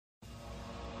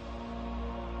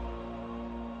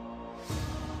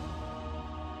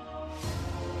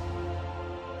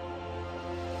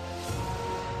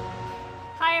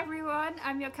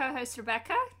I'm your co-host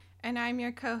Rebecca. And I'm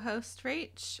your co-host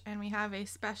Rach, and we have a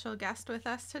special guest with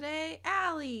us today,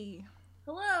 Allie.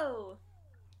 Hello.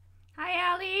 Hi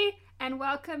Allie, and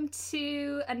welcome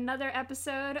to another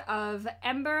episode of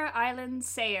Ember Island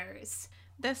Sayers.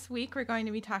 This week we're going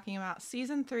to be talking about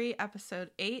Season 3, Episode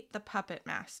 8, The Puppet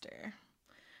Master.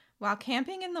 While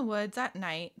camping in the woods at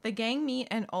night, the gang meet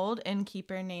an old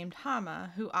innkeeper named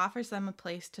Hama, who offers them a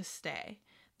place to stay.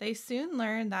 They soon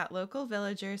learn that local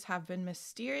villagers have been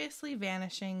mysteriously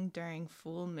vanishing during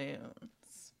full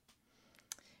moons.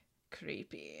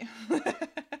 Creepy.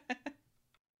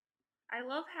 I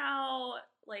love how,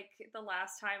 the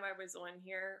last time I was on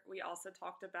here, we also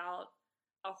talked about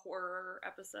a horror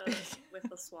episode with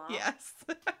the swamp. Yes.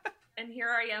 And here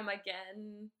I am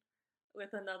again with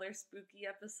another spooky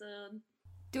episode.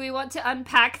 Do we want to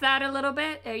unpack that a little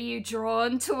bit? Are you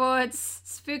drawn towards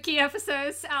spooky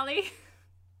episodes, Allie?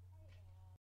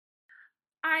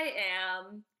 I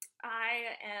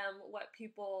am what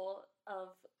people of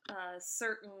a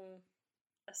certain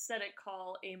aesthetic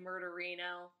call a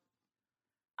murderino.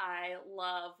 I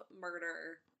love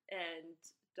murder and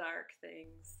dark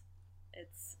things.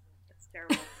 It's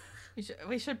terrible.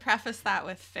 We should preface that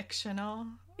with fictional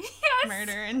Yes!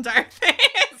 murder and dark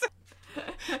things.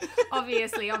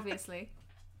 Obviously. I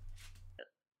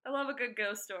love a good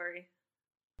ghost story.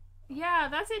 Yeah,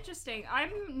 that's interesting.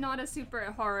 I'm not a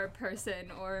super horror person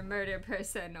or murder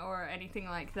person or anything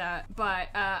like that, but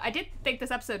I did think this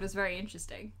episode was very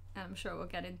interesting. I'm sure we'll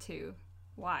get into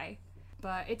why.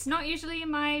 But it's not usually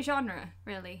my genre,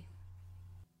 really.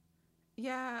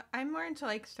 Yeah, I'm more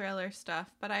into thriller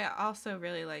stuff, but I also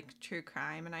really like true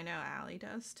crime, and I know Allie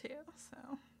does too,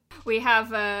 so. We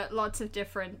have lots of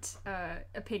different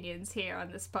opinions here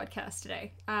on this podcast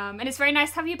today. And it's very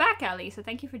nice to have you back, Allie, so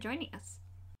thank you for joining us.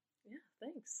 Yeah,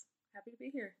 thanks. Happy to be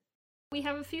here. We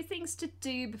have a few things to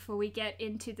do before we get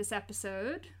into this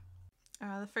episode.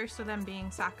 The first of them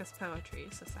being Sokka's Poetry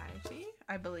Society,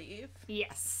 I believe.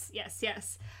 Yes.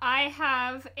 I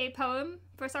have a poem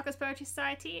for Sokka's Poetry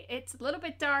Society. It's a little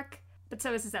bit dark, but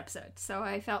so is this episode, so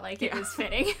I felt like it was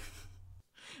fitting.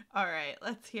 All right,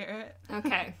 let's hear it.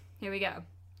 Okay, here we go.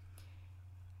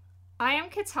 I am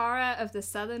Katara of the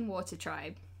Southern Water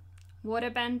Tribe.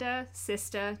 Waterbender,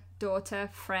 sister, daughter,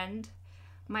 friend.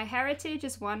 My heritage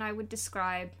is one I would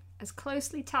describe as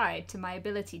closely tied to my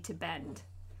ability to bend.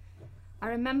 I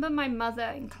remember my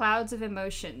mother in clouds of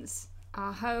emotions.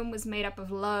 Our home was made up of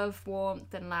love,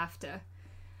 warmth, and laughter.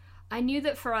 I knew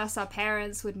that for us, our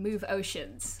parents would move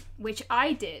oceans, which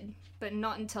I did, but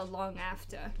not until long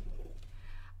after.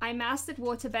 I mastered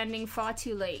waterbending far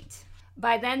too late.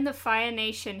 By then, the Fire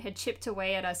Nation had chipped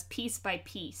away at us piece by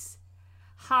piece.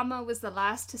 Hama was the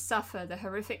last to suffer the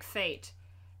horrific fate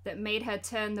that made her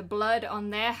turn the blood on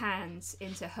their hands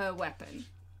into her weapon.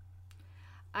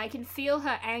 I can feel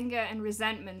her anger and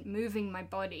resentment moving my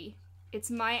body.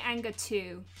 It's my anger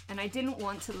too, and I didn't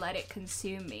want to let it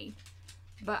consume me.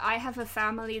 But I have a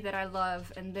family that I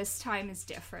love, and this time is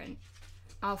different.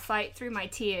 I'll fight through my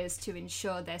tears to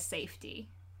ensure their safety.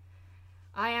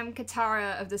 I am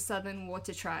Katara of the Southern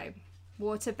Water Tribe.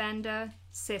 Waterbender,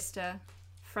 sister,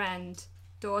 friend,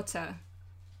 daughter,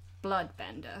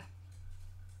 bloodbender.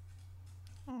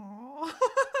 Aww.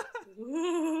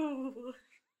 Ooh.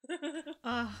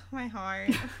 Oh, my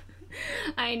heart.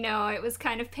 I know, it was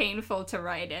kind of painful to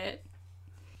write it.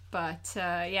 But,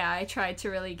 yeah, I tried to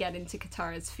really get into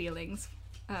Katara's feelings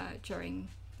during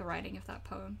the writing of that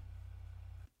poem.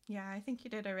 Yeah, I think you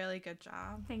did a really good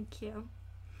job. Thank you.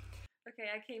 Okay,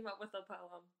 I came up with a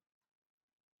poem.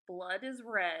 Blood is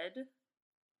red,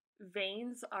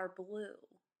 veins are blue.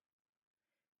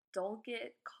 Don't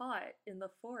get caught in the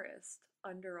forest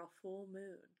under a full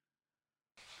moon.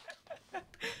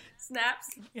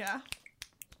 Snaps. Yeah.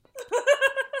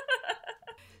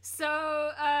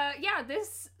 So, yeah,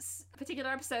 this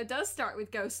particular episode does start with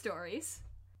ghost stories.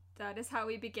 That is how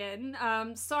we begin.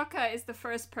 Sokka is the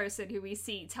first person who we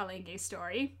see telling a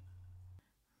story.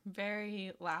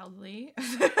 Very loudly.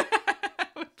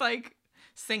 With,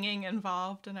 singing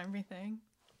involved and everything.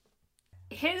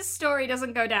 His story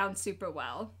doesn't go down super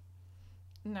well.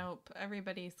 Nope.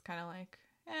 Everybody's kind of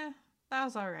that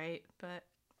was alright, but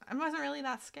I wasn't really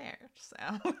that scared, so.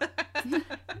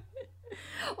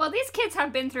 Well, these kids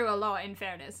have been through a lot, in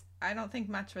fairness. I don't think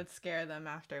much would scare them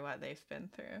after what they've been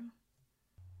through.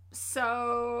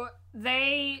 So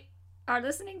they are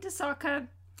listening to Sokka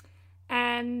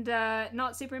and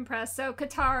not super impressed. So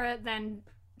Katara then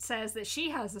says that she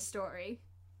has a story.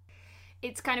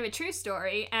 It's kind of a true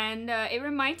story, and it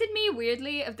reminded me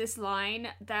weirdly of this line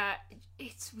that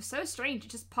it was so strange.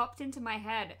 It just popped into my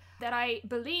head that I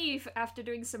believe, after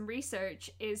doing some research,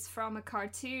 is from a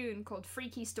cartoon called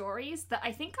Freaky Stories that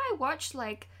I think I watched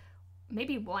like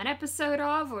maybe one episode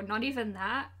of, or not even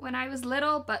that, when I was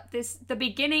little. But the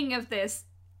beginning of this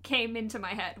came into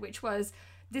my head, which was,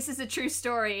 this is a true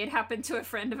story. It happened to a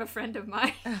friend of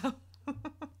mine. Oh.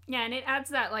 Yeah, and it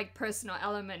adds that like personal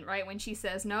element, right? When she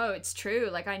says, no, it's true.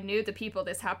 Like, I knew the people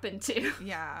this happened to.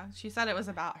 Yeah, she said it was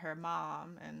about her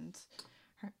mom, and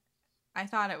I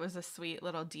thought it was a sweet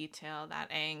little detail that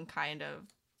Aang kind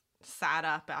of sat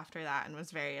up after that and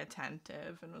was very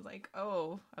attentive and was like,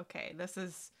 oh, okay, this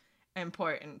is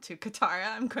important to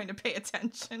Katara. I'm going to pay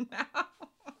attention now.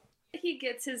 He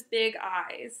gets his big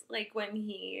eyes, like when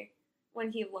he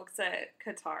looks at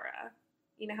Katara.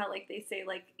 You know how, like, they say,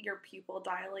 like, your pupil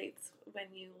dilates when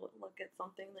you look at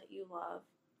something that you love?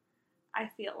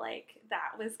 I feel like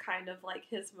that was kind of, like,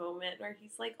 his moment where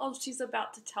he's like, oh, she's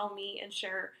about to tell me and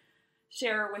share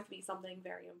with me something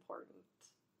very important.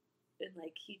 And,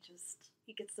 like, he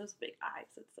gets those big eyes.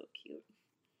 It's so cute.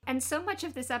 And so much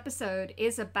of this episode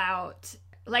is about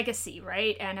legacy,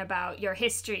 right? And about your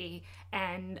history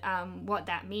and what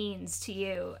that means to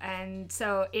you. And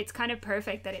so it's kind of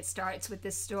perfect that it starts with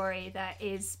this story that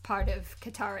is part of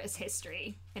Katara's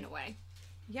history, in a way.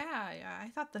 Yeah, I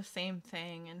thought the same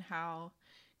thing, and how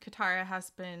Katara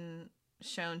has been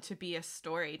shown to be a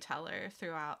storyteller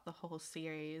throughout the whole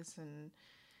series. And,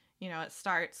 you know, it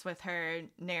starts with her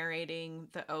narrating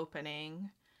the opening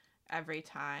every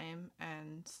time,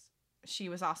 and she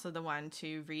was also the one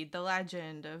to read the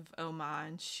legend of Oma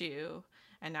and Shu,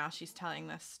 and now she's telling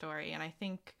this story. And I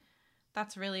think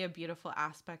that's really a beautiful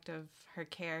aspect of her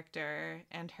character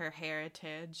and her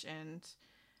heritage, and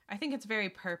I think it's very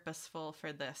purposeful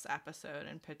for this episode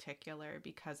in particular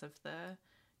because of the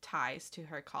ties to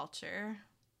her culture.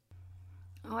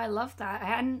 Oh, I love that. I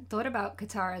hadn't thought about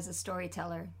Katara as a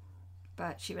storyteller,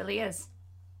 but she really is.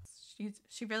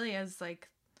 She really is like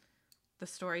the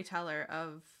storyteller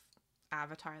of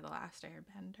Avatar: The Last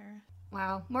Airbender.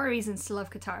 Wow, more reasons to love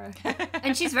Katara.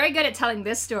 And she's very good at telling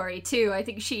this story too. I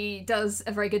think she does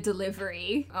a very good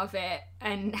delivery of it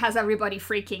and has everybody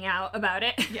freaking out about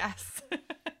it. Yes.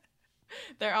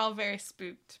 They're all very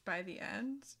spooked by the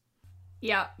end.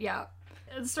 Yeah.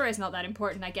 The story's not that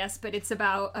important, I guess, but it's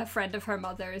about a friend of her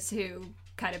mother's who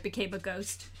kind of became a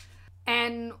ghost.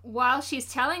 And while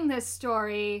she's telling this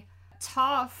story,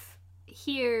 Toph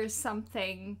hears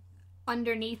something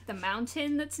underneath the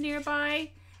mountain that's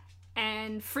nearby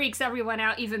and freaks everyone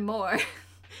out even more.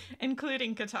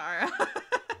 Including Katara.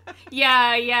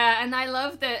 Yeah, and I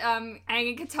love that Aang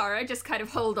and Katara just kind of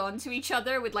hold on to each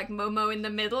other with like Momo in the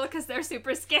middle because they're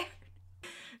super scared.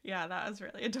 Yeah, that was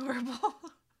really adorable.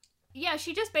 Yeah,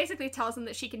 she just basically tells them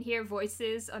that she can hear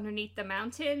voices underneath the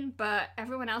mountain, but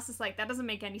everyone else is like, that doesn't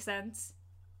make any sense.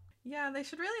 Yeah, they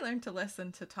should really learn to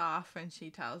listen to Toph when she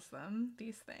tells them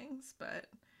these things, but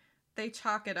they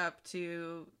chalk it up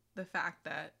to the fact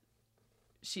that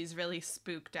she's really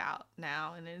spooked out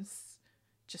now and is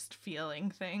just feeling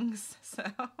things, so.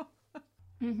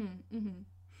 And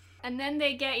then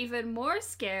they get even more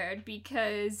scared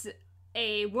because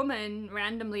a woman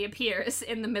randomly appears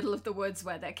in the middle of the woods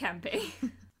where they're camping.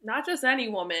 Not just any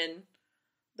woman,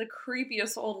 the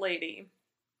creepiest old lady.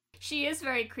 She is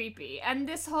very creepy, and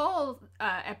this whole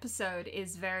episode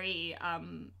is very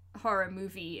horror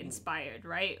movie inspired,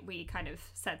 right? We kind of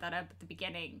set that up at the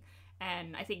beginning,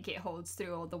 and I think it holds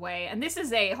through all the way. And this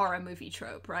is a horror movie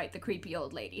trope, right? The creepy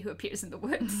old lady who appears in the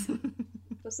woods.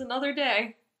 Just another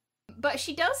day. But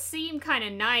she does seem kind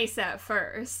of nice at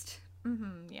first.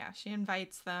 Yeah, she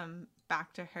invites them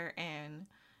back to her inn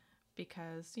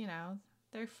because, you know,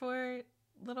 they're 4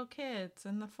 little kids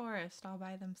in the forest all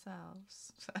by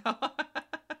themselves. So.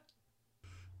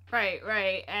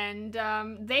 Right. And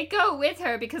they go with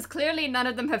her because clearly none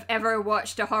of them have ever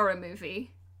watched a horror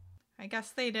movie. I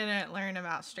guess they didn't learn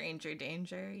about stranger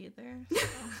danger either.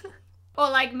 So. Or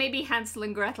like maybe Hansel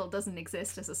and Gretel doesn't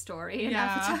exist as a story in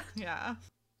Avatar. Yeah.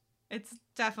 It's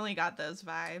definitely got those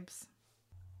vibes.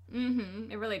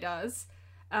 It really does.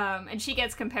 And she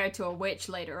gets compared to a witch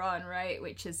later on, right?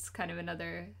 Which is kind of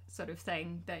another sort of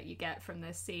thing that you get from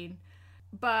this scene.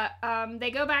 But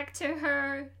they go back to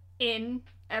her inn.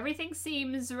 Everything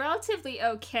seems relatively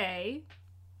okay.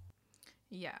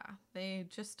 Yeah, they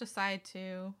just decide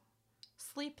to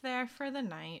sleep there for the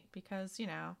night because, you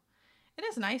know, it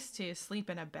is nice to sleep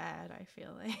in a bed, I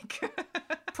feel like.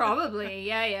 Probably,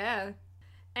 yeah.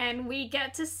 And we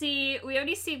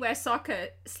only see where Sokka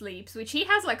sleeps, which he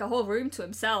has like a whole room to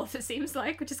himself, it seems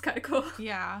like, which is kind of cool.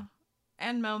 Yeah.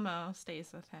 And Momo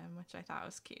stays with him, which I thought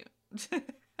was cute.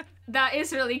 That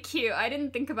is really cute. I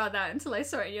didn't think about that until I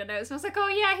saw it in your notes. I was like, oh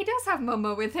yeah, he does have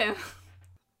Momo with him.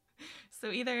 So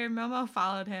either Momo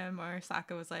followed him or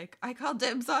Sokka was like, I call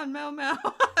dibs on Momo.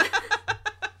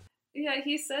 Yeah,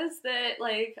 he says that,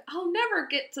 like, I'll never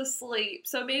get to sleep.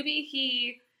 So maybe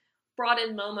he brought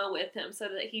in Momo with him so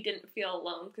that he didn't feel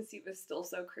alone because he was still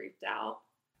so creeped out.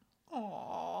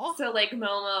 Aww. So, like,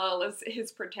 Momo was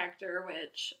his protector,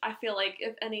 which I feel like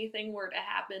if anything were to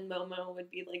happen, Momo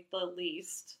would be, like, the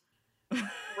least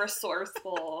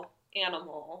resourceful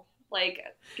animal. Like,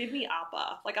 give me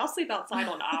Appa. Like, I'll sleep outside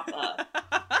on Appa.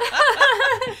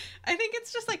 I think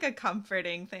it's just like a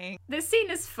comforting thing. This scene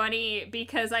is funny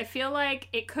because I feel like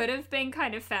it could have been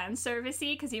kind of fan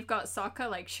servicey because you've got Sokka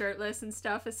like shirtless and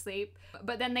stuff asleep,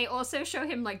 but then they also show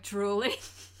him like drooling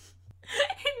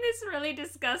in this really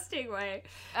disgusting way.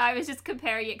 I was just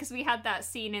comparing it because we had that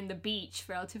scene in the beach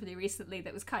relatively recently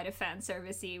that was kind of fan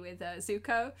servicey with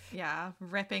Zuko. Yeah,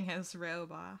 ripping his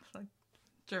robe off. Like,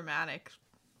 dramatic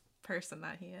person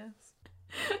that he is.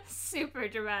 Super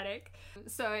dramatic.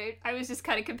 So I was just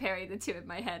kind of comparing the two in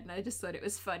my head, and I just thought it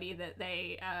was funny that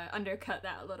they undercut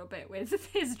that a little bit with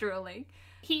his drooling.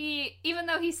 Even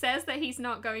though he says that he's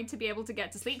not going to be able to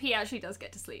get to sleep, he actually does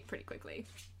get to sleep pretty quickly.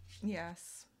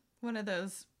 Yes. One of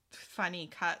those funny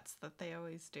cuts that they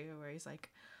always do where he's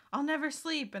like, I'll never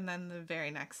sleep, and then the very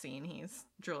next scene he's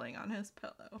drooling on his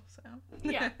pillow. So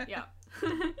yeah.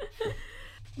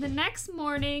 The next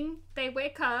morning they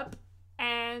wake up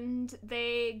and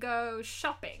they go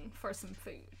shopping for some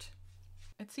food.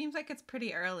 It seems like it's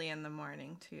pretty early in the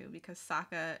morning, too, because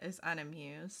Sokka is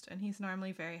unamused, and he's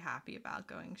normally very happy about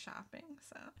going shopping,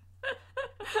 so...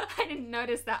 I didn't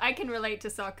notice that. I can relate to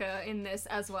Sokka in this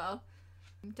as well.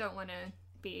 Don't want to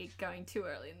be going too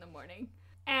early in the morning.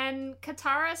 And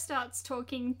Katara starts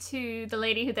talking to the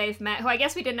lady who they've met, who I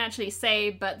guess we didn't actually say,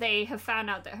 but they have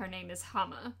found out that her name is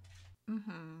Hama.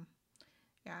 Mm-hmm.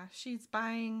 Yeah, she's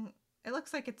buying... It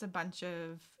looks like it's a bunch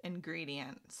of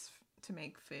ingredients to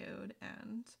make food,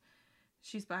 and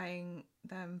she's buying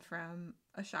them from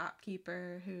a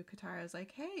shopkeeper who Katara's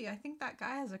like, hey, I think that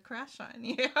guy has a crush on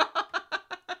you.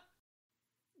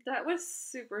 That was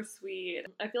super sweet.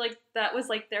 I feel like that was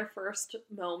like their first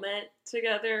moment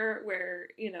together where,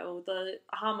 you know, the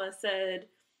Hama said,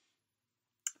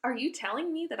 are you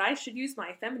telling me that I should use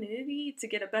my femininity to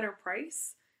get a better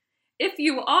price? If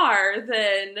you are,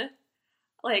 then...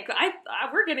 like,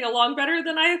 we're getting along better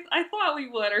than I thought we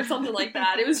would, or something like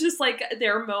that. It was just, like,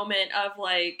 their moment of,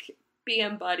 like,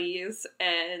 being buddies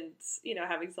and, you know,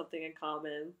 having something in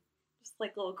common. Just,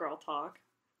 like, little girl talk.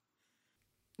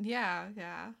 Yeah.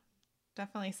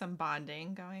 Definitely some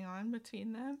bonding going on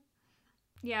between them.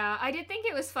 Yeah, I did think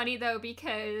it was funny, though,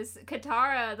 because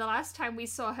Katara, the last time we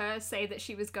saw her say that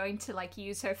she was going to, like,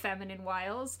 use her feminine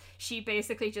wiles, she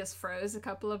basically just froze a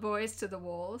couple of boys to the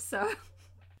wall, so...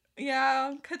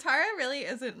 Yeah, Katara really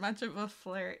isn't much of a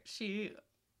flirt. She,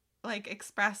 like,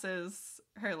 expresses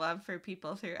her love for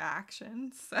people through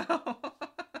actions, so...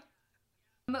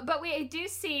 But we do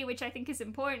see, which I think is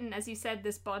important, as you said,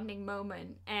 this bonding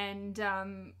moment. And,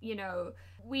 you know,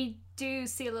 we do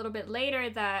see a little bit later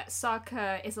that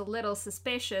Sokka is a little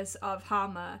suspicious of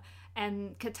Hama.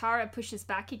 And Katara pushes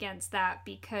back against that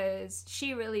because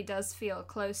she really does feel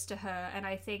close to her. And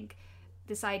I think...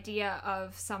 this idea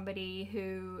of somebody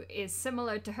who is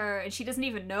similar to her, and she doesn't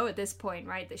even know at this point,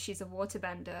 right, that she's a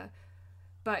waterbender,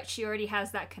 but she already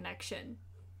has that connection.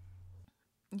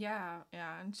 Yeah,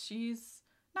 and she's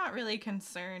not really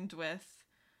concerned with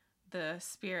the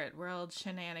spirit world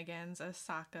shenanigans, as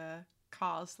Sokka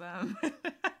calls them.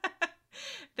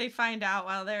 They find out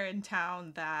while they're in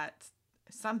town that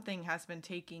something has been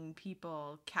taking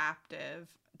people captive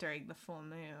during the full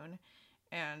moon,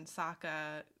 and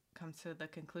Sokka comes to the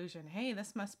conclusion, hey,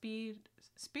 this must be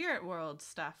spirit world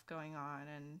stuff going on,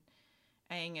 and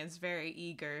Aang is very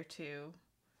eager to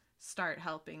start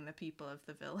helping the people of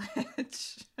the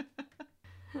village.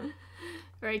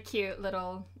 Very cute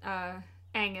little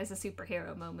Aang as a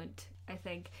superhero moment, I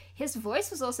think. His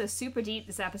voice was also super deep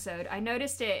this episode. I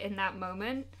noticed it in that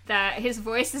moment, that his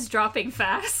voice is dropping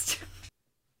fast.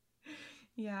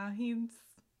 Yeah,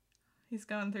 he's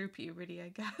going through puberty, I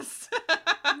guess.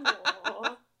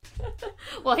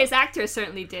 Well, his actors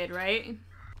certainly did, right?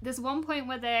 There's one point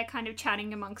where they're kind of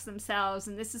chatting amongst themselves,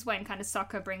 and this is when kind of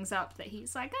Sokka brings up that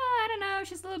he's like, I don't know,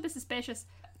 she's a little bit suspicious.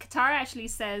 Katara actually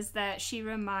says that she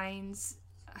reminds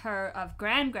her of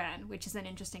Gran Gran, which is an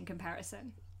interesting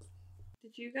comparison.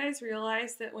 Did you guys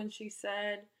realize that when she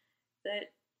said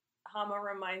that Hama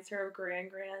reminds her of Gran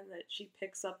Gran, that she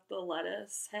picks up the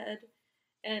lettuce head,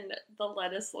 and the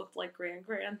lettuce looked like Gran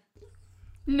Gran?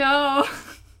 No!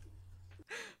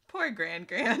 Poor Poor Gran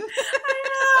Gran.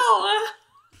 I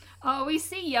Oh, we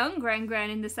see young Gran Gran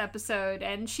in this episode,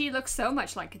 and she looks so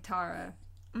much like Katara.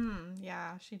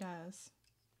 Yeah, she does.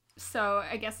 So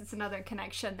I guess it's another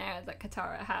connection there that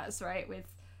Katara has, right, with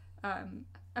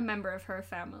a member of her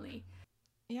family.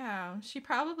 Yeah, she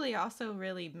probably also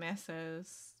really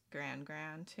misses Gran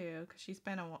Gran too, because she's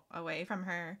been away from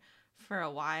her for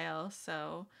a while.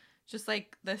 So just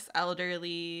like this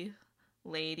elderly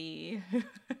lady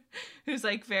who's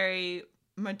like very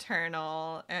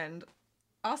maternal and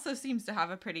also seems to have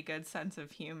a pretty good sense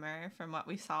of humor from what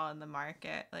we saw in the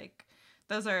market. Like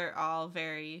those are all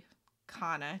very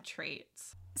Kana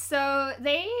traits. So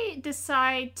they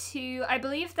decide to, I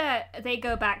believe that they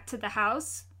go back to the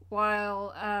house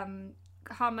while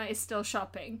Hama is still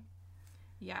shopping.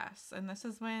 Yes, and this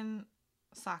is when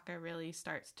Sokka really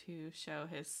starts to show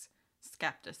his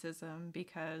skepticism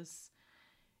because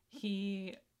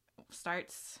he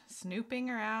starts snooping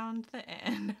around the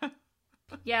inn.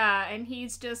 Yeah, and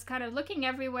he's just kind of looking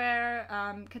everywhere.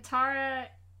 Katara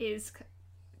is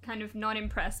kind of not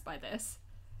impressed by this.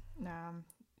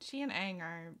 She and Aang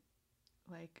are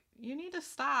like, you need to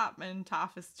stop, and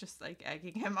Toph is just like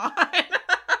egging him on.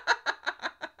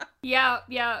 Yeah,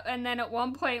 and then at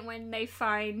one point when they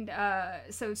find,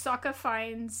 so Sokka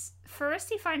finds, first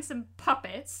he finds some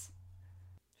puppets.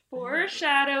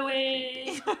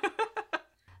 Foreshadowing.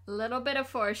 A little bit of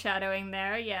foreshadowing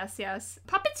there, yes.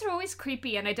 Puppets are always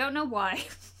creepy, and I don't know why.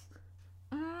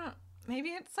 Maybe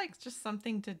it's like just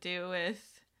something to do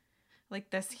with like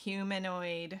this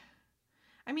humanoid.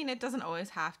 I mean, it doesn't always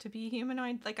have to be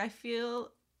humanoid. Like, I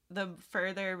feel the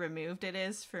further removed it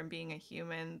is from being a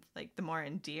human, like, the more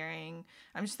endearing.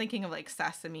 I'm just thinking of, like,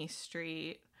 Sesame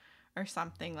Street or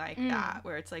something like that,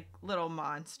 where it's, like, little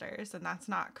monsters, and that's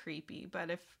not creepy. But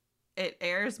if it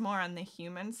airs more on the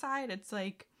human side, it's,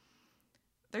 like,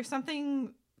 there's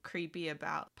something creepy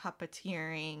about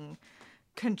puppeteering,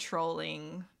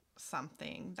 controlling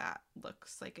something that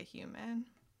looks like a human.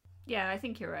 Yeah, I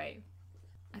think you're right.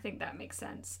 I think that makes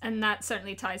sense. And that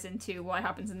certainly ties into what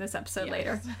happens in this episode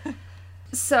later.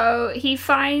 So he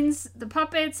finds the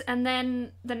puppets, and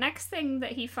then the next thing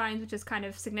that he finds, which is kind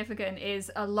of significant,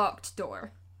 is a locked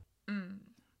door. And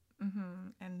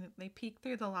they peek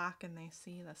through the lock and they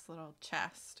see this little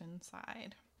chest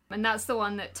inside. And that's the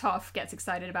one that Toph gets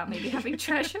excited about maybe having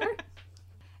treasure.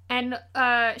 And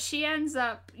she ends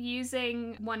up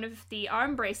using one of the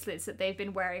arm bracelets that they've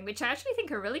been wearing, which I actually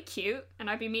think are really cute. And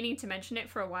I've been meaning to mention it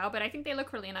for a while, but I think they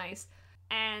look really nice.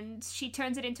 And she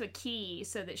turns it into a key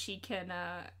so that she can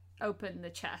open the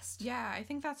chest. Yeah, I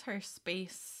think that's her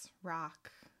space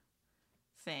rock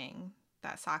thing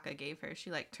that Sokka gave her.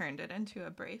 She like turned it into a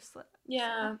bracelet.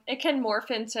 Yeah, it can morph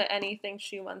into anything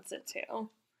she wants it to.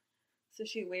 So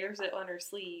she wears it on her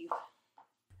sleeve.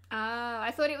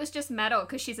 I thought it was just metal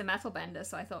because she's a metal bender,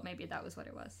 so I thought maybe that was what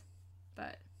it was.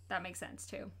 But that makes sense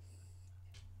too.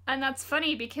 And that's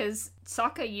funny because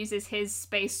Sokka uses his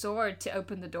space sword to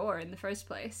open the door in the first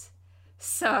place.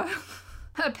 So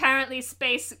apparently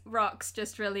space rock's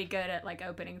just really good at like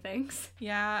opening things.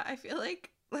 Yeah, I feel like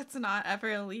let's not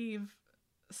ever leave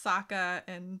Sokka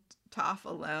and Toph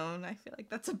alone. I feel like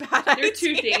that's a bad idea. They're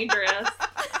too dangerous.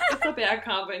 It's a bad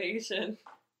combination.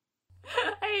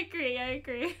 I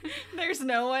agree. There's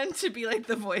no one to be like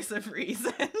the voice of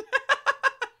reason.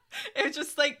 It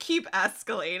just like keep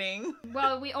escalating.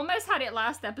 Well, we almost had it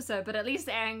last episode, but at least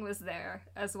Aang was there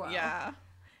as well. Yeah,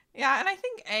 and I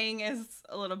think Aang is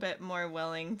a little bit more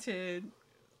willing to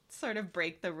sort of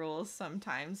break the rules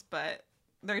sometimes, but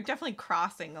they're definitely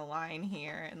crossing a line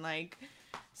here and like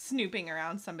snooping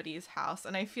around somebody's house.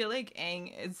 And I feel like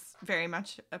Aang is very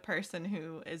much a person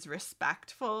who is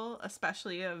respectful,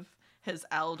 especially of his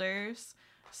elders.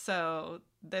 So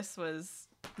this was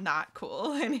not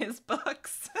cool in his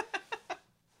books.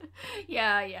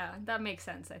 Yeah, that makes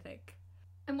sense, I think.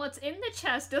 And what's in the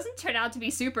chest doesn't turn out to be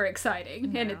super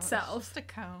exciting in itself. It's just a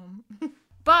comb.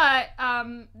 But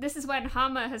this is when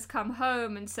Hama has come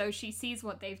home, and so she sees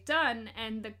what they've done,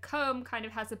 and the comb kind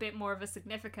of has a bit more of a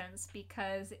significance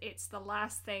because it's the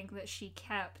last thing that she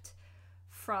kept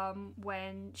from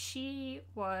when she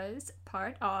was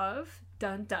part of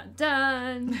dun dun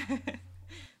dun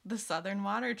the Southern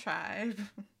Water Tribe.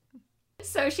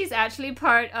 So she's actually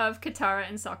part of Katara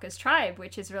and Sokka's tribe,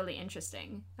 which is really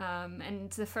interesting. And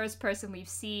it's the first person we've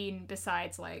seen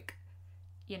besides like,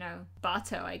 you know,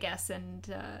 Bato, I guess, and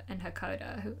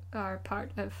Hakoda, who are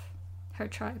part of her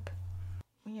tribe.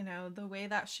 You know, the way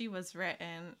that she was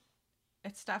written,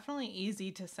 it's definitely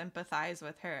easy to sympathize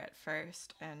with her at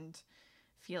first and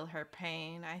feel her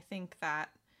pain. I think that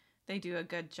they do a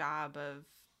good job of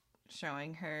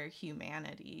showing her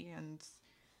humanity and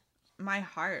my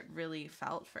heart really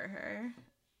felt for her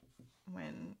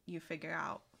when you figure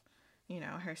out,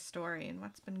 her story and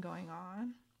what's been going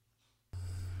on.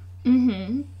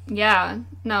 Yeah,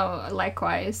 no,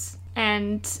 likewise.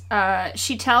 And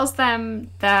she tells them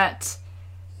that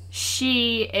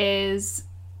she is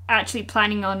actually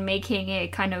planning on making a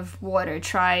kind of water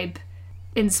tribe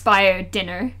inspired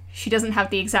dinner. She doesn't have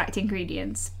the exact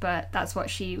ingredients, but that's what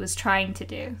she was trying to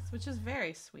do. Yes, which is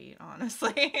very sweet,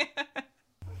 honestly.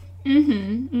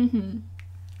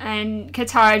 And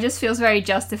Katara just feels very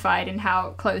justified in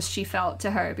how close she felt to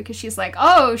her, because she's like,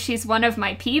 oh, she's one of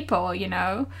my people,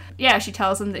 Yeah, she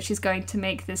tells them that she's going to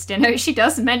make this dinner. She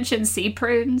does mention sea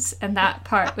prunes, and that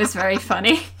part was very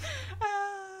funny.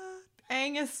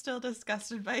 Aang is still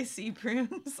disgusted by sea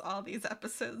prunes all these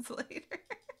episodes later.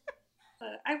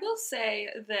 I will say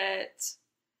that,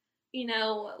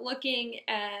 looking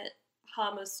at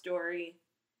Hama's story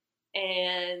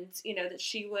and, that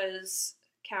she was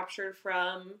captured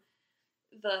from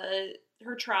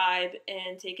her tribe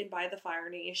and taken by the Fire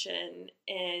Nation,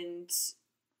 and,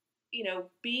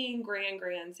 being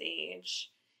Grand's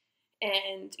age,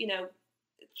 and,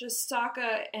 just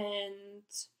Sokka and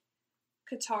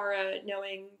Katara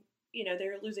knowing,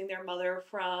 they're losing their mother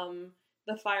from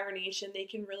the Fire Nation, they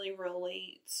can really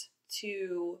relate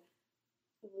to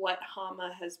what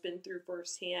Hama has been through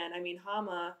firsthand. I mean,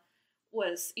 Hama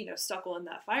was, stuck on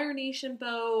that Fire Nation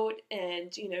boat,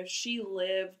 and, she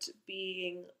lived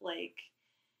being, like,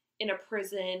 in a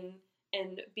prison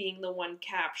and being the one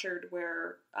captured,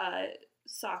 where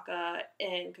Sokka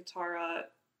and Katara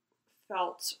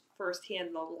felt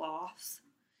firsthand the loss.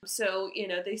 So,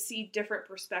 they see different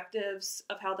perspectives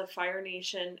of how the Fire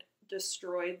Nation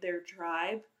destroyed their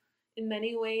tribe in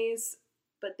many ways,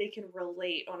 but they can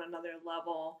relate on another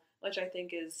level, which I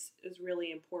think is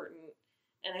really important.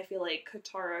 And I feel like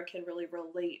Katara can really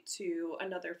relate to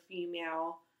another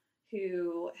female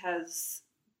who has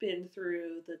been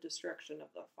through the destruction of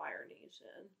the Fire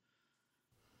Nation.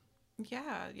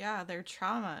 Yeah, their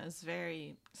trauma is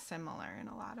very similar in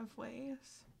a lot of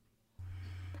ways.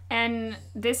 And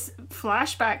this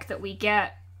flashback that we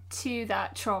get to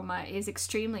that trauma is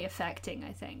extremely affecting,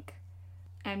 I think.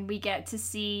 And we get to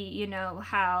see,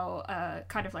 how,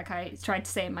 kind of like I tried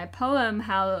to say in my poem,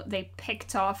 how they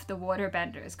picked off the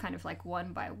waterbenders kind of like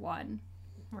one by one.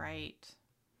 Right.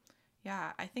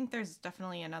 Yeah, I think there's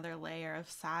definitely another layer of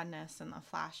sadness in the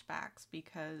flashbacks,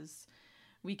 because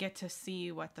we get to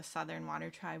see what the Southern Water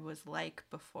Tribe was like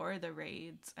before the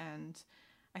raids. And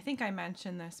I think I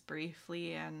mentioned this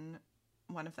briefly in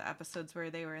one of the episodes where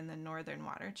they were in the Northern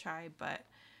Water Tribe, but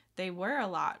they were a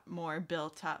lot more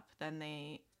built up than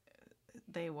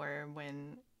they were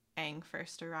when Aang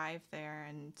first arrived there,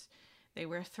 and they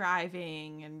were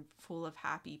thriving and full of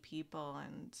happy people,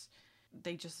 and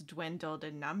they just dwindled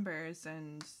in numbers,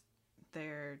 and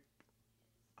their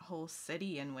whole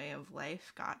city and way of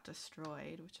life got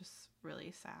destroyed, which is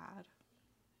really sad.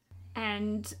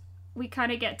 And we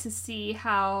kind of get to see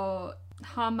how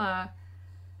Hama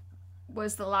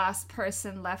was the last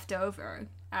person left over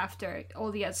after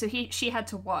all the others. So she had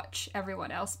to watch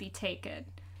everyone else be taken,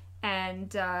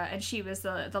 and she was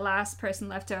the last person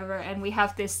left over. And we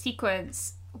have this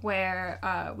sequence where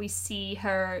we see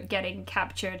her getting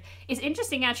captured. It's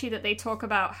interesting actually that they talk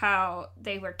about how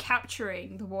they were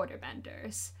capturing the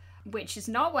waterbenders, which is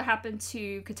not what happened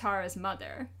to Katara's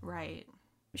mother. Right.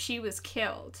 She was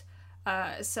killed.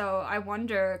 So I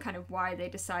wonder kind of why they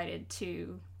decided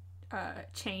to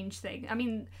change things. I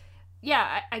mean,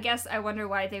 yeah, I guess I wonder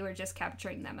why they were just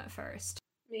capturing them at first.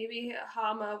 Maybe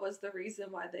Hama was the reason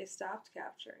why they stopped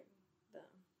capturing them.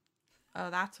 Oh,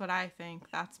 that's what I think.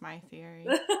 That's my theory.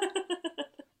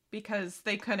 Because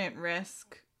they couldn't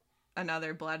risk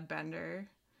another bloodbender.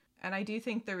 And I do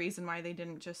think the reason why they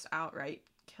didn't just outright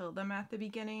kill them at the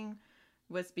beginning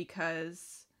was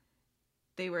because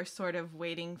they were sort of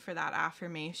waiting for that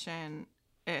affirmation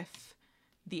if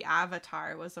the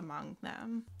Avatar was among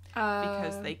them.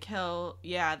 Because they killed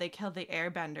the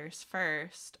airbenders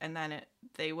first, and then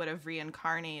they would have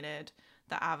reincarnated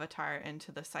the Avatar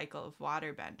into the cycle of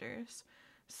waterbenders.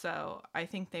 So I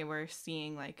think they were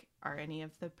seeing, like, are any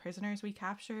of the prisoners we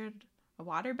captured a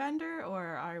waterbender, or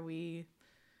are we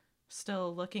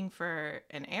still looking for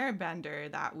an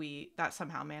airbender that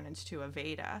somehow managed to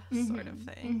evade us, sort of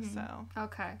thing. So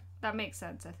okay, that makes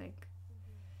sense. I think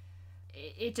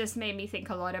it just made me think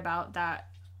a lot about that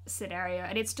scenario,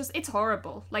 and it's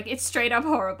horrible. Like, it's straight up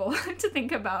horrible to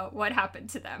think about what happened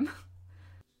to them.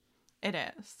 It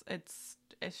is. It's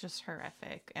just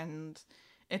horrific, and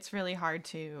it's really hard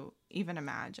to even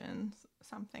imagine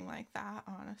something like that,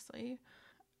 honestly.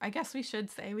 I guess we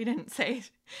should say, we didn't say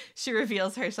she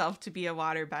reveals herself to be a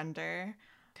waterbender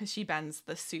because she bends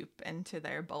the soup into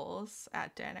their bowls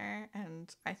at dinner.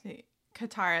 And I think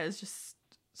Katara is just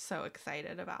so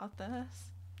excited about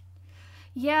this.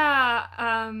 Yeah,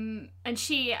 and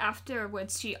she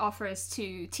afterwards she offers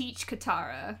to teach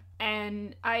Katara,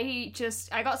 and I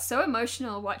got so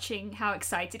emotional watching how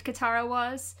excited Katara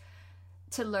was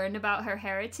to learn about her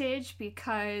heritage,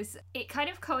 because it kind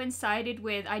of coincided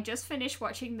with, I just finished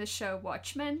watching the show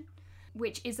Watchmen,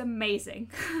 which is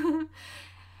amazing.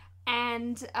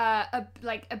 And a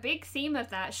big theme of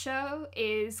that show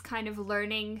is kind of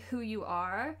learning who you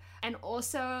are, and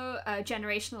also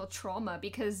generational trauma,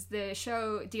 because the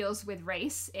show deals with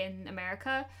race in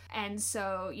America. And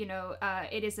so,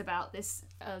 it is about this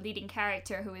leading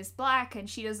character who is Black, and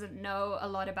she doesn't know a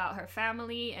lot about her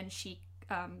family, and she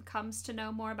comes to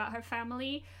know more about her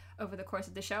family over the course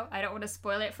of the show. I don't want to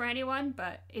spoil it for anyone,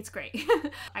 but it's great.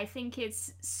 I think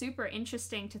it's super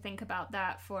interesting to think about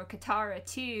that for Katara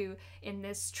too, in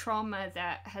this trauma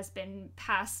that has been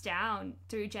passed down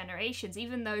through generations.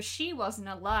 Even though she wasn't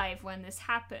alive when this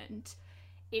happened,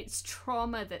 it's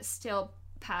trauma that's still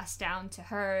passed down to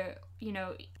her,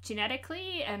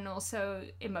 genetically and also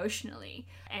emotionally.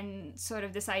 And sort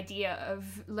of this idea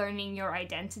of learning your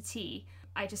identity,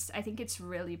 I think it's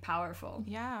really powerful.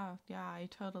 Yeah, I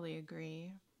totally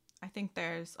agree. I think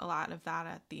there's a lot of that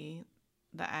at the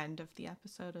end of the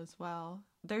episode as well.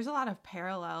 There's a lot of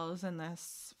parallels in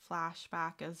this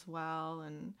flashback as well,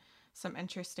 and some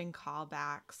interesting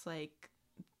callbacks. Like,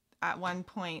 at one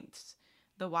point,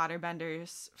 the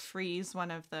waterbenders freeze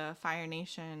one of the Fire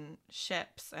Nation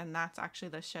ships, and that's actually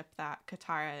the ship that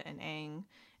Katara and Aang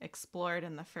explored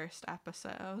in the first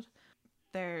episode.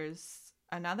 There's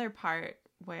another part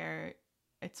where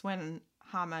it's when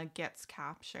Hama gets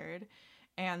captured,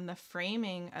 and the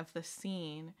framing of the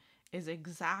scene is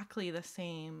exactly the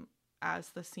same as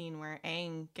the scene where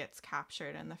Aang gets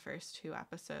captured in the first 2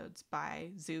 episodes by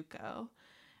Zuko.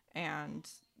 And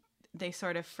they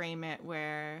sort of frame it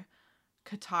where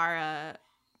Katara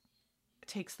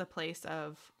takes the place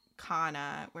of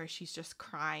Kana, where she's just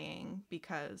crying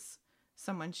because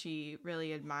someone she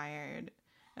really admired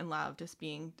and loved is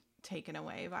being taken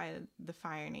away by the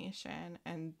Fire Nation.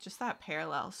 And just that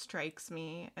parallel strikes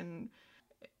me, and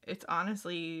it's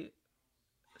honestly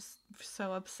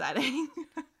so upsetting.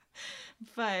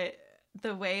 But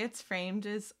the way it's framed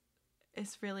is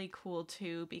really cool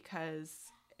too, because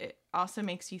it also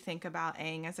makes you think about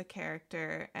Aang as a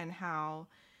character and how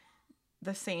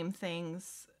the same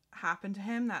things happened to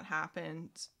him that happened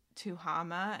to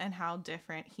Hama, and how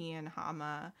different he and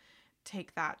Hama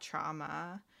take that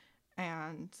trauma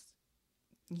and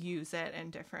use it in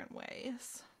different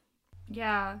ways.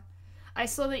 Yeah. I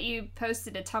saw that you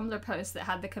posted a Tumblr post that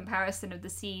had the comparison of the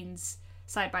scenes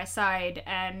side by side,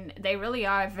 and they really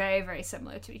are very, very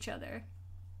similar to each other.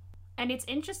 And it's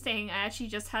interesting, I actually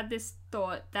just had this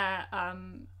thought that,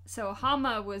 so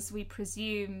Hama was, we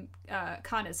presume,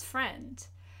 Kana's friend.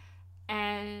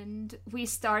 And we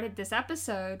started this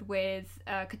episode with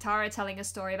Katara telling a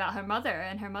story about her mother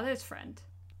and her mother's friend,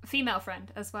 a female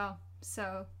friend as well.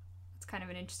 So it's kind of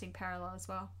an interesting parallel as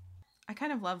well. I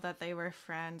kind of love that they were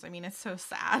friends. I mean, it's so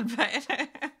sad,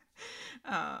 but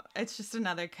it's just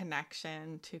another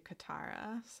connection to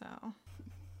Katara, so.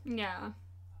 Yeah.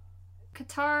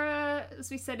 Katara,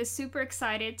 as we said, is super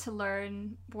excited to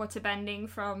learn waterbending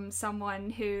from someone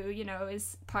who,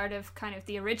 is part of kind of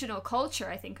the original culture,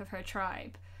 I think, of her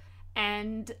tribe.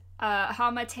 And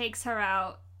Hama takes her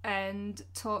out and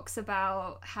talks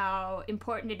about how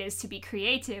important it is to be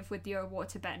creative with your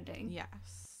waterbending.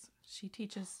 Yes. She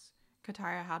teaches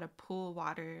Katara how to pull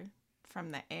water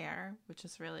from the air, which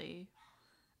is really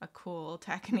a cool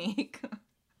technique.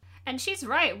 And she's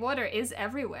right, water is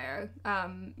everywhere.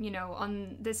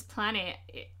 On this planet,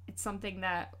 it's something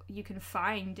that you can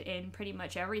find in pretty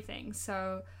much everything.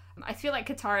 So I feel like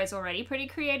Katara is already pretty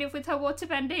creative with her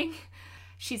waterbending.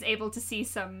 She's able to see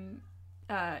some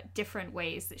different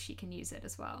ways that she can use it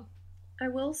as well. I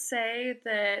will say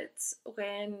that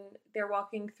when they're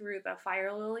walking through the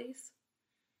fire lilies,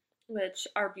 which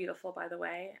are beautiful, by the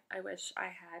way, I wish I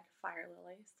had fire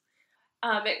lilies.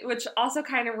 Which also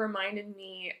kind of reminded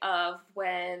me of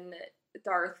when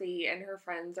Dorothy and her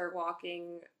friends are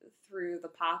walking through the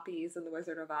poppies in The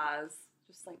Wizard of Oz.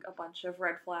 Just like a bunch of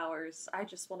red flowers. I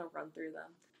just want to run through them.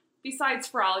 Besides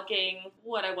frolicking,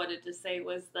 what I wanted to say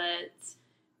was that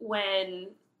when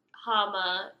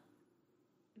Hama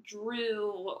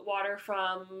drew water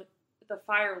from the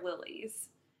fire lilies,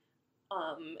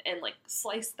 and like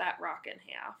sliced that rock in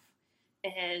half,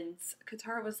 and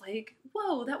Katara was like,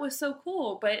 whoa, that was so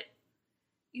cool. But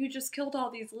you just killed all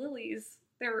these lilies.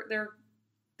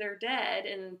 They're dead.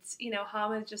 And,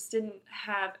 Hama just didn't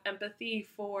have empathy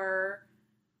for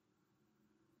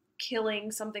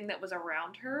killing something that was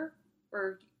around her,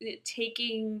 or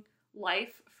taking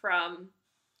life from,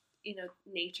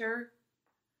 nature,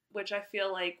 which I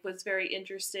feel like was very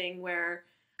interesting, where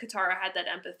Katara had that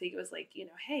empathy. It was like,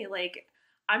 hey, like,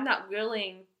 I'm not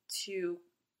willing to,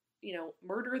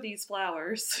 murder these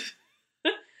flowers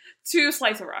to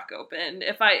slice a rock open.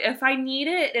 If I need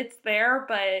it, it's there,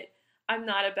 but I'm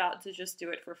not about to just do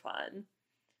it for fun.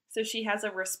 So she has a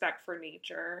respect for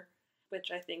nature, which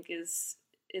I think is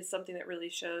something that really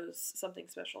shows something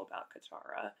special about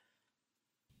Katara.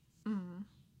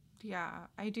 Yeah,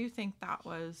 I do think that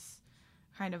was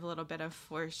kind of a little bit of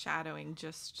foreshadowing.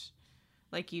 Just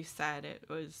like you said, it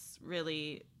was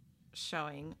really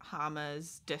showing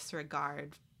Hama's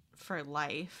disregard for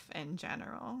life in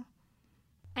general.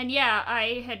 And yeah,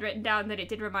 I had written down that it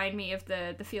did remind me of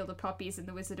the Field of Poppies in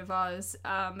The Wizard of Oz.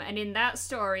 And in that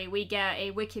story, we get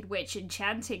a wicked witch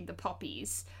enchanting the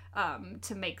poppies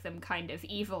to make them kind of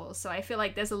evil. So I feel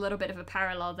like there's a little bit of a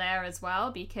parallel there as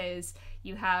well, because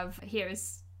you have,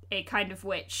 here's a kind of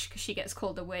witch, because she gets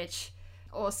called a witch,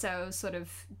 also sort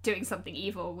of doing something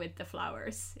evil with the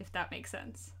flowers, if that makes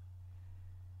sense.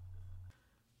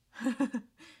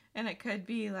 And it could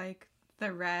be like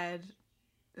the red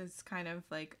is kind of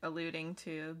like alluding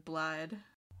to blood.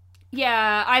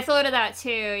 Yeah, I thought of that too.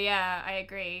 Yeah, I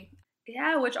agree.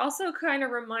 Yeah, which also kind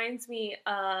of reminds me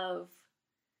of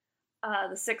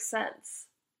The Sixth Sense.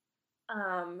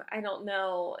 I don't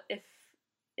know if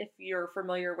you're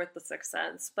familiar with The Sixth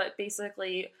Sense, but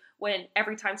basically when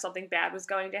every time something bad was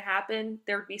going to happen,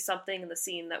 there would be something in the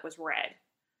scene that was red.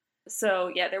 So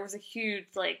yeah, there was a huge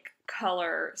like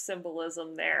color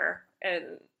symbolism there,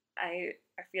 and I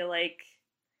feel like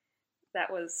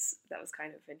that was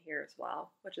kind of in here as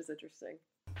well, which is interesting.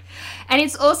 And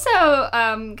it's also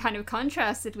kind of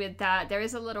contrasted with that. There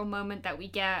is a little moment that we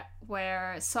get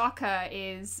where Sokka,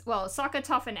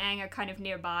 Toph, and Aang are kind of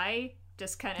nearby,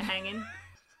 just kind of hanging.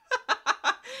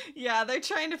 Yeah, they're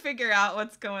trying to figure out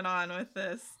what's going on with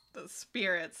the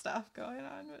spirit stuff going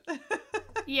on with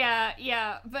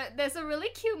Yeah, but there's a really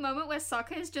cute moment where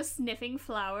Sokka is just sniffing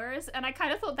flowers, and I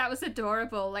kind of thought that was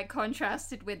adorable, like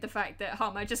contrasted with the fact that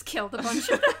Hama just killed a bunch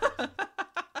of them.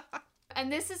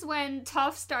 And this is when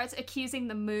Toph starts accusing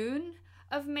the moon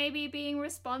of maybe being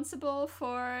responsible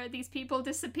for these people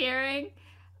disappearing,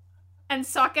 and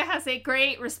Sokka has a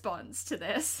great response to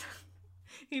this.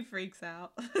 He freaks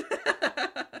out.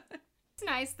 It's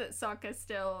nice that Sokka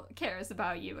still cares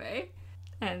about Yue,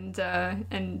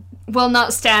 and will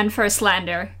not stand for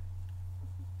slander.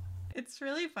 It's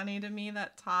really funny to me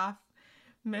that Toph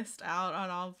missed out on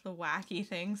all of the wacky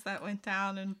things that went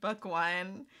down in book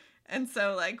 1. And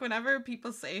so, like, whenever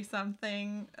people say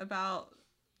something about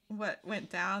what went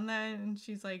down then,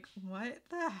 she's like, what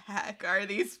the heck are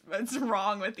these? What's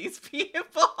wrong with these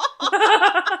people?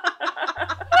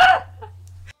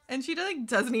 And she like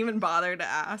doesn't even bother to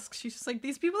ask. She's just like,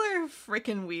 these people are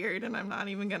freaking weird, and I'm not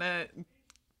even gonna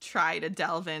try to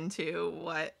delve into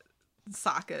what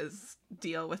Sokka's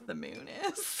deal with the moon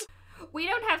is. We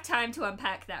don't have time to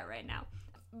unpack that right now.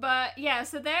 But yeah,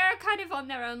 so they're kind of on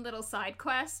their own little side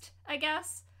quest, I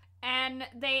guess. And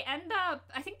they end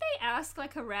up, I think they ask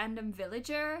like a random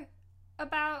villager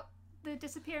about the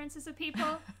disappearances of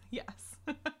people. Yes.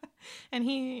 And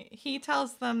he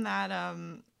tells them that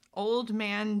Old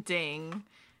Man Ding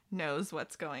knows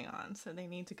what's going on, so they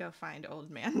need to go find Old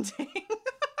Man Ding.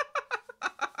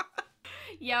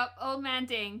 Yep, Old Man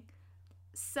Ding.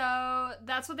 So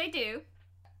that's what they do.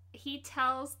 He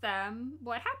tells them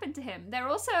what happened to him. They're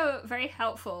also very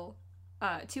helpful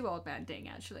to Old Man Ding,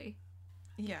 actually.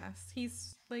 Yes,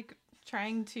 he's like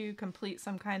trying to complete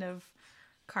some kind of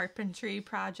carpentry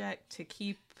project to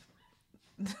keep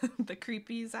the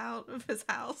creepies out of his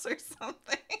house or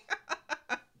something.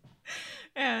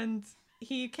 And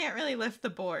he can't really lift the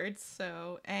boards,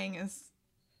 so Aang is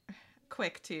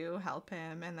quick to help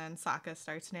him, and then Sokka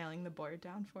starts nailing the board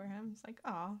down for him. It's like,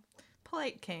 oh,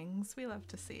 polite kings. We love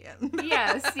to see it.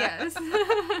 Yes.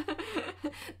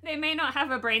 They may not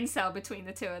have a brain cell between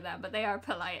the two of them, but they are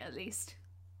polite at least.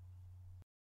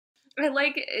 I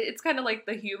like, it's kind of like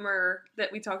the humor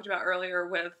that we talked about earlier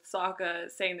with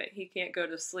Sokka saying that he can't go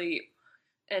to sleep.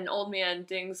 And Old Man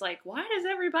Ding's like, why does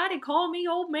everybody call me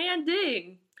Old Man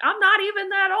Ding? I'm not even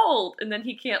that old. And then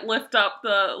he can't lift up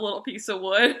the little piece of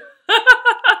wood.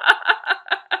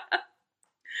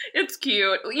 It's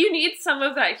cute. You need some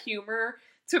of that humor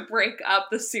to break up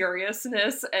the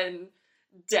seriousness and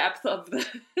depth of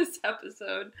this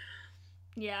episode.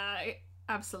 Yeah,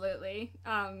 absolutely.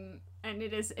 And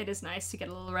it is nice to get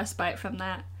a little respite from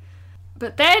that.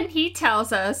 But then he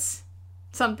tells us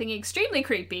something extremely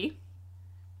creepy.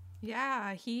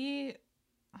 Yeah, he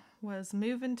was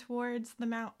moving towards the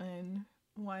mountain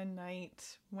one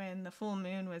night when the full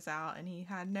moon was out and he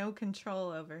had no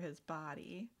control over his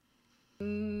body.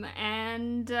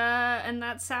 And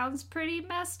that sounds pretty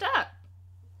messed up.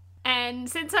 And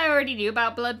since I already knew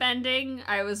about bloodbending,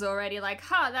 I was already like,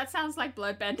 that sounds like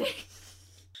bloodbending.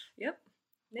 Yep,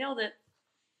 nailed it.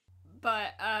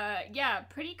 But yeah,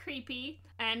 pretty creepy,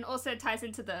 and also ties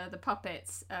into the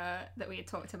puppets that we had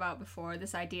talked about before.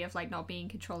 This idea of like not being in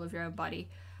control of your own body.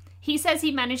 He says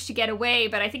he managed to get away,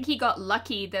 but I think he got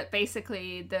lucky that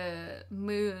basically the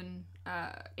moon,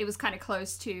 it was kind of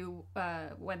close to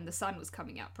when the sun was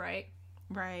coming up, right?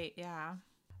 Right, yeah.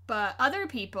 But other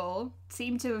people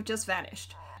seem to have just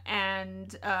vanished,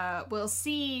 and we'll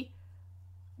see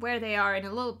where they are in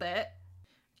a little bit.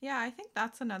 Yeah, I think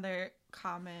that's another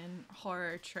common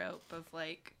horror trope of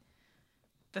like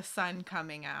the sun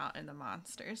coming out and the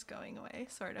monsters going away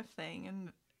sort of thing.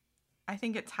 And I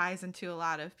think it ties into a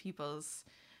lot of people's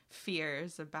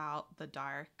fears about the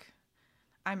dark.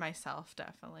 I myself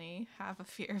definitely have a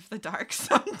fear of the dark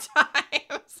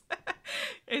sometimes.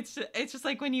 It's just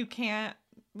like when you can't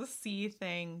see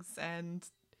things and,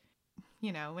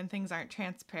 you know, when things aren't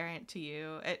transparent to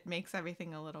you, it makes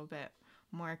everything a little bit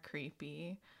more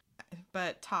creepy.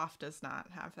 But Toph does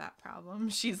not have that problem.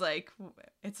 She's like,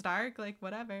 it's dark, like,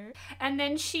 whatever. And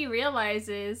then she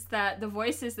realizes that the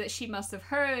voices that she must have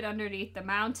heard underneath the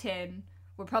mountain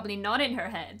were probably not in her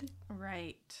head.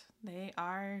 Right. They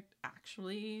are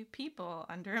actually people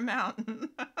under a mountain.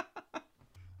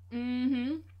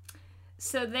 Mm-hmm.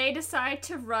 So they decide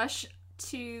to rush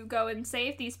to go and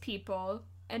save these people.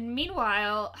 And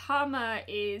meanwhile, Hama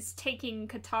is taking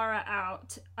Katara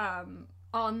out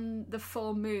on the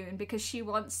full moon because she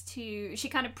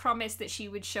kind of promised that she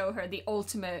would show her the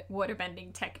ultimate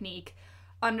waterbending technique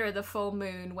under the full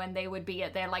moon when they would be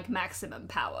at their like maximum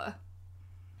power.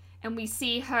 And we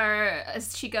see her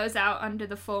as she goes out under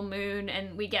the full moon,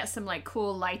 and we get some like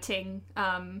cool lighting.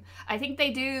 I think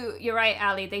they do, you're right,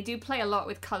 Ali, they do play a lot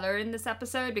with color in this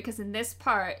episode, because in this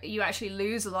part you actually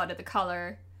lose a lot of the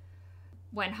color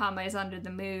when Hama is under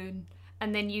the moon,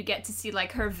 and then you get to see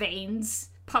like her veins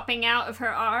popping out of her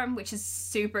arm, which is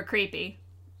super creepy.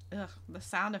 Ugh, the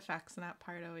sound effects in that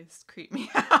part always creep me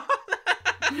out.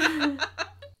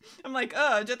 I'm like,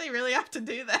 oh, did they really have to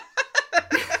do that?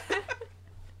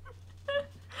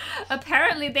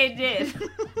 Apparently they did.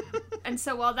 And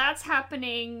so while that's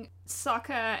happening, Sokka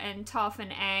and Toph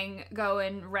and Aang go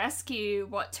and rescue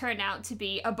what turn out to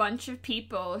be a bunch of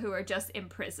people who are just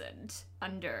imprisoned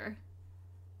under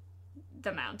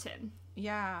the mountain.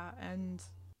 Yeah, and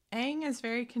Aang is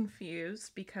very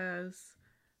confused because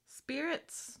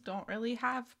spirits don't really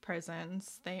have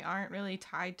prisons. They aren't really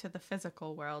tied to the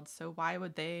physical world, so why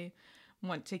would they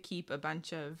want to keep a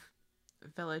bunch of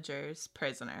villagers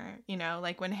prisoner? You know,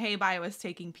 like when Heibai was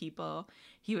taking people,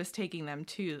 he was taking them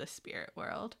to the spirit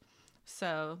world.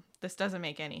 So this doesn't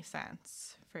make any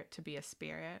sense for it to be a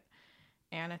spirit.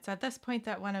 And it's at this point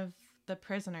that one of the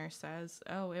prisoners says,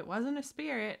 oh, it wasn't a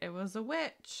spirit, it was a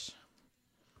witch.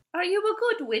 Are you a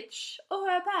good witch or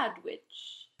a bad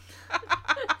witch?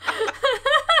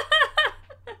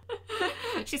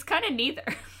 She's kind of neither.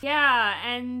 Yeah,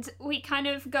 and we kind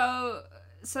of go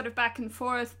sort of back and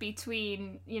forth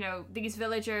between, you know, these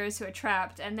villagers who are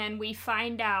trapped, and then we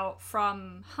find out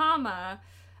from Hama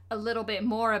a little bit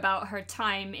more about her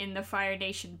time in the Fire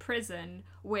Nation prison,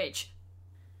 which,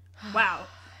 wow.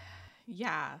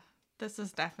 Yeah, this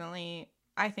is definitely,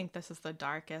 I think this is the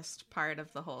darkest part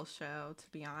of the whole show, to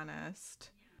be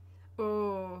honest.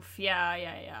 Oof,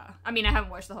 yeah. I mean, I haven't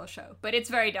watched the whole show, but it's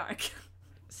very dark.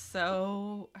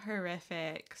 So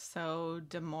horrific, so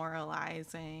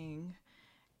demoralizing.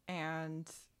 And,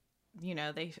 you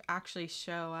know, they actually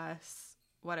show us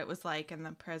what it was like in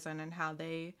the prison and how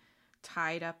they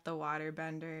tied up the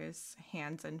waterbenders'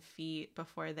 hands and feet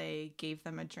before they gave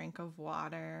them a drink of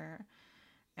water.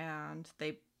 And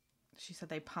she said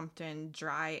they pumped in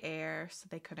dry air so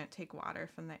they couldn't take water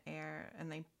from the air. And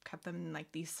they kept them in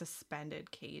like these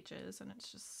suspended cages. And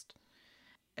it's just,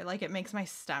 it makes my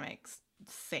stomach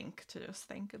sink to just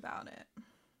think about it.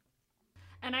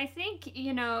 And I think,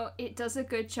 you know, it does a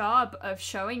good job of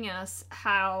showing us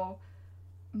how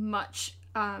much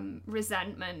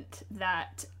resentment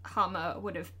that Hama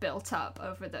would have built up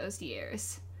over those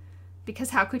years.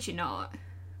 Because how could you not?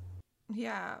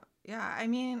 Yeah. I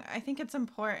mean, I think it's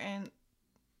important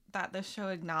that the show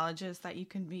acknowledges that you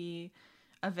can be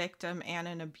a victim and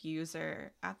an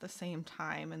abuser at the same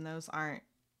time, and those aren't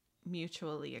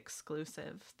mutually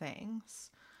exclusive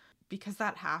things, because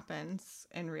that happens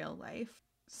in real life.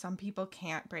 Some people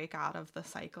can't break out of the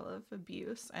cycle of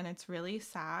abuse, and it's really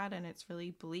sad and it's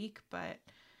really bleak, but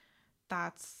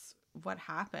that's what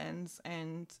happens.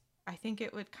 And I think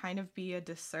it would kind of be a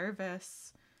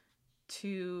disservice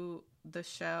to the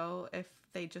show if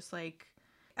they just like,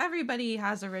 everybody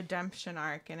has a redemption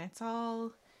arc and it's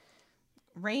all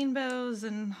rainbows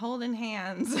and holding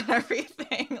hands and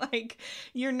everything. Like,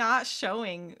 you're not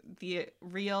showing the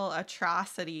real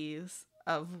atrocities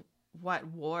of what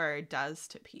war does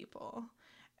to people.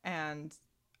 And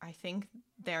I think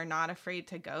they're not afraid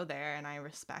to go there, and I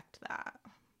respect that.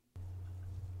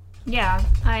 Yeah,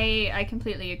 I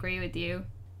completely agree with you.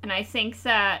 And I think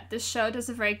that the show does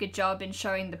a very good job in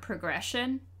showing the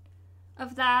progression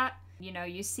of that. You know,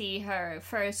 you see her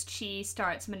first, she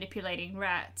starts manipulating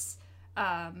rats,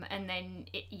 and then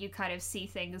you kind of see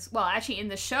things. Well, actually, in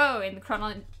the show, in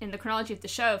the chronology of the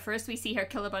show, first we see her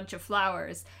kill a bunch of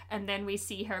flowers, and then we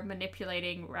see her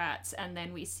manipulating rats, and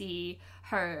then we see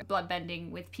her bloodbending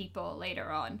with people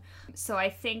later on. So I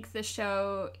think the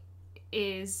show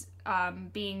is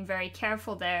being very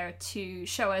careful there to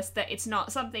show us that it's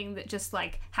not something that just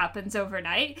like happens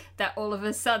overnight, that all of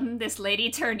a sudden this lady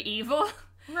turned evil.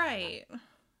 Right.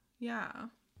 Yeah.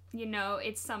 You know,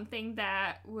 it's something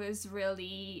that was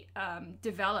really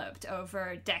developed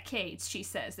over decades. She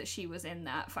says that she was in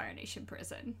that Fire Nation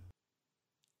prison.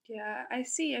 Yeah, I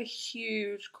see a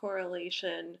huge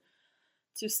correlation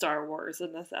to Star Wars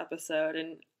in this episode,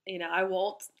 and you know, I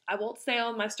won't stay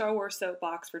on my Star Wars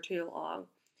soapbox for too long,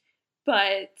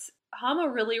 but Hama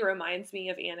really reminds me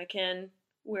of Anakin,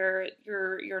 where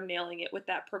you're nailing it with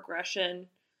that progression,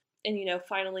 and you know,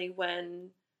 finally when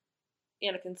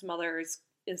Anakin's mother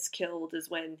is killed is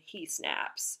when he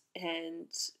snaps, and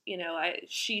you know,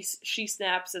 she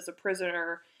snaps as a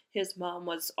prisoner. His mom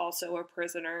was also a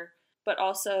prisoner, but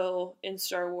also in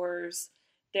Star Wars,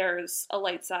 there's a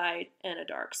light side and a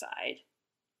dark side.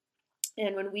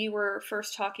 And when we were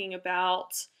first talking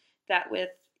about that with,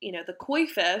 you know, the koi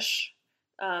fish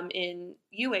in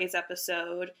Yue's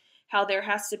episode, how there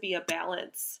has to be a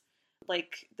balance,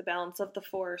 like the balance of the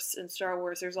Force in Star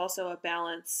Wars, there's also a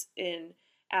balance in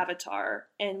Avatar.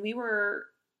 And we were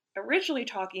originally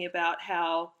talking about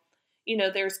how, you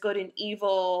know, there's good and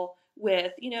evil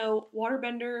with, you know,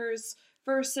 waterbenders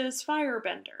versus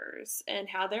firebenders and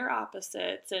how they're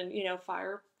opposites, and, you know,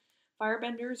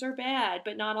 firebenders are bad,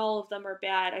 but not all of them are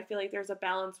bad. I feel like there's a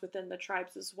balance within the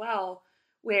tribes as well,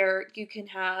 where you can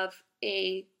have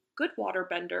a good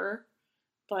waterbender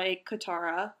like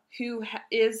Katara, who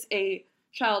is a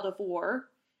child of war.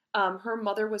 Her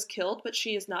mother was killed, but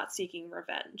she is not seeking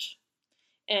revenge.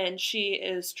 And she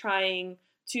is trying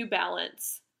to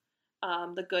balance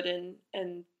the good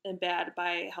and bad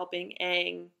by helping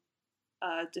Aang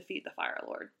defeat the Fire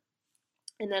Lord.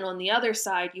 And then on the other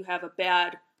side, you have a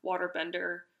bad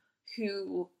waterbender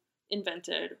who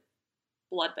invented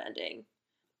bloodbending.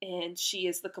 And she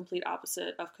is the complete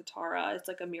opposite of Katara. It's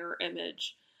like a mirror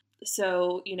image.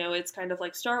 So, you know, it's kind of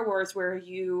like Star Wars, where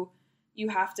you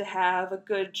have to have a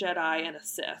good Jedi and a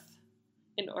Sith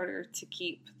in order to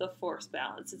keep the Force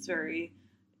balance. It's very,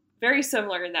 very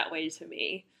similar in that way to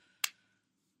me.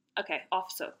 Okay,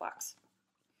 off soapbox.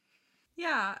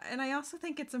 Yeah, and I also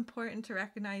think it's important to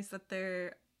recognize that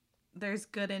there's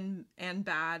good and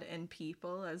bad in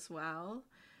people as well.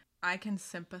 I can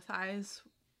sympathize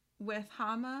with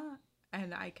Hama,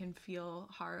 and I can feel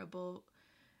horrible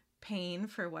pain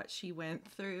for what she went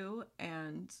through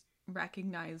and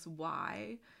recognize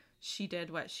why she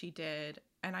did what she did.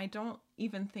 And I don't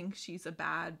even think she's a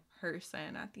bad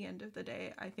person at the end of the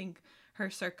day. I think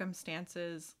her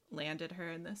circumstances landed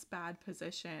her in this bad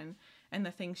position, and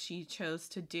the things she chose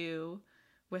to do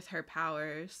with her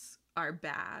powers are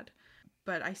bad.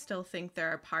 But I still think there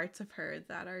are parts of her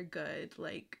that are good,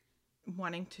 like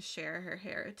wanting to share her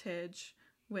heritage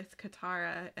with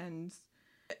Katara. And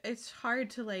it's hard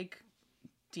to like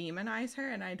demonize her,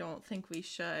 and I don't think we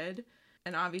should.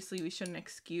 And obviously we shouldn't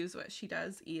excuse what she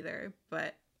does either,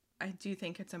 but I do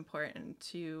think it's important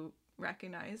to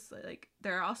recognize that, like,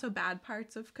 there are also bad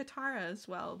parts of Katara as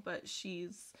well, but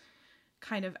she's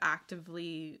kind of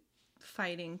actively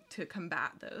fighting to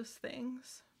combat those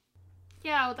things.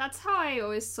 Yeah, well, that's how I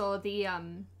always saw the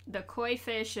koi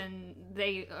fish, and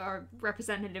they are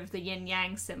representative of the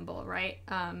yin-yang symbol, right?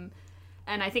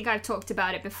 And I think I've talked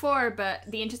about it before, but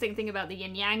the interesting thing about the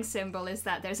yin-yang symbol is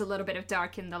that there's a little bit of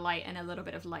dark in the light and a little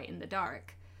bit of light in the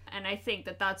dark. And I think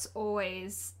that that's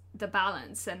always the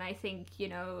balance. And I think, you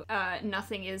know,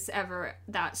 nothing is ever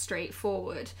that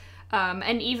straightforward.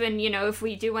 And even, you know, if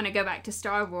we do want to go back to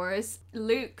Star Wars,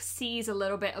 Luke sees a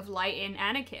little bit of light in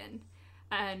Anakin.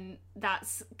 And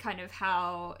that's kind of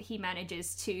how he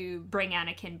manages to bring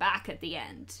Anakin back at the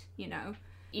end, you know,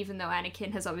 even though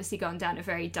Anakin has obviously gone down a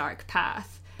very dark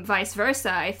path. Vice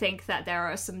versa, I think that there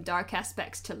are some dark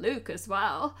aspects to Luke as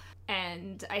well.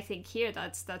 And I think here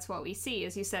that's what we see.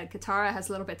 As you said, Katara has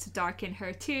little bits of dark in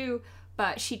her too,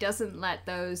 but she doesn't let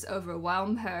those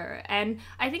overwhelm her. And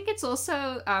I think it's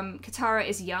also, Katara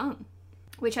is young,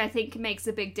 which I think makes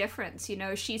a big difference. You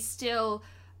know, she's still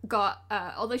got,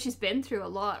 although she's been through a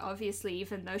lot, obviously,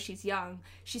 even though she's young,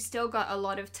 she's still got a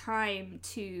lot of time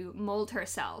to mold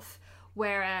herself.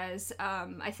 Whereas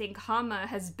I think Hama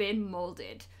has been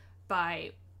molded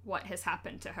by what has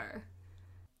happened to her.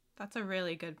 That's a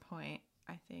really good point,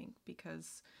 I think,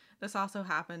 because this also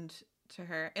happened to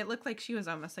her. It looked like she was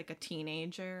almost like a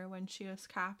teenager when she was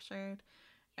captured.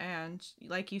 And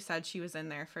like you said, she was in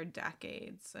there for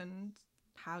decades. And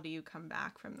how do you come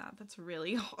back from that? That's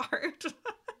really hard.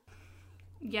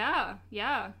 Yeah,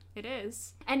 it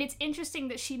is. And it's interesting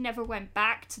that she never went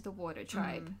back to the Water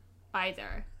Tribe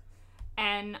either.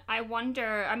 And I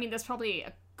wonder, I mean, there's probably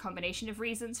a combination of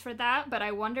reasons for that, but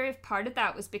I wonder if part of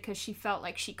that was because she felt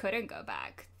like she couldn't go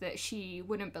back, that she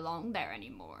wouldn't belong there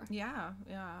anymore. Yeah.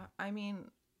 I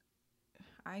mean,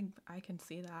 I can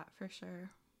see that for sure.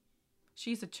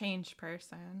 She's a changed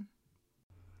person.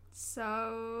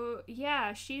 So,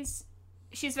 yeah, she's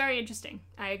very interesting.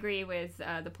 I agree with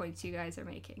the points you guys are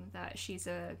making, that she's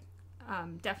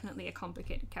definitely a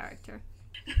complicated character.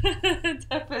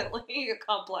 Definitely a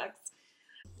complex.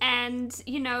 And,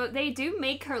 you know, they do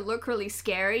make her look really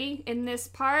scary in this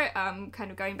part.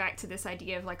 Kind of going back to this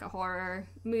idea of like a horror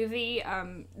movie,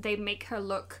 they make her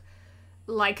look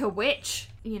like a witch,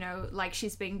 you know, like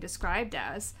she's being described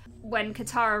as. When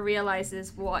Katara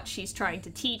realizes what she's trying to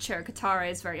teach her,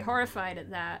 Katara is very horrified at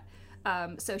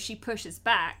that. So she pushes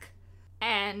back.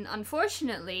 And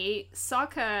unfortunately,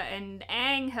 Sokka and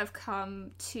Aang have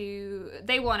come to...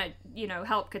 They want to, you know,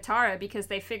 help Katara because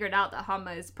they figured out that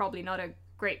Hama is probably not a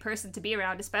great person to be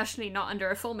around, especially not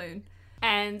under a full moon.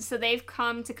 And so they've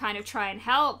come to kind of try and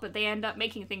help, but they end up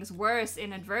making things worse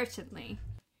inadvertently.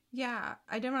 Yeah,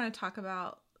 I did want to talk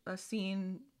about a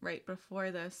scene right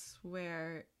before this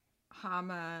where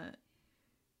Hama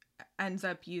ends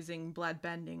up using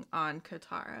bloodbending on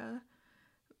Katara,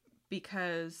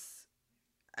 because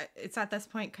it's at this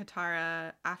point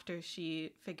Katara, after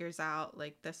she figures out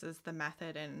like this is the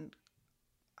method and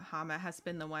Hama has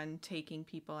been the one taking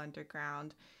people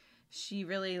underground, she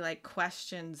really like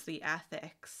questions the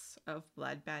ethics of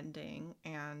bloodbending.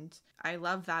 And I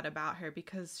love that about her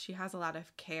because she has a lot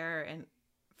of care and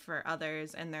for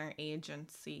others and their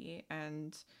agency.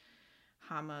 And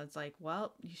Hama's like,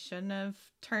 well, you shouldn't have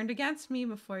turned against me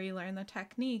before you learned the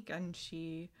technique. And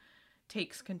she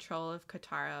takes control of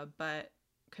Katara, but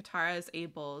Katara is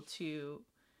able to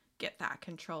get that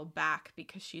control back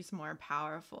because she's more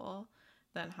powerful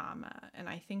than Hama. And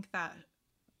I think that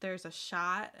there's a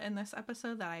shot in this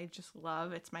episode that I just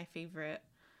love. It's my favorite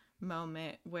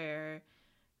moment where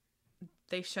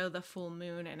they show the full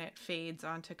moon and it fades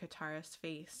onto Katara's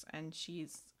face and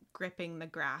she's gripping the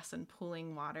grass and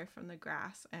pulling water from the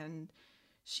grass, and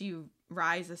she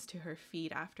rises to her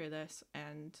feet after this,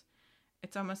 and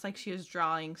it's almost like she is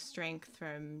drawing strength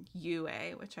from Yue,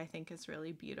 which I think is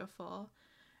really beautiful.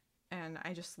 And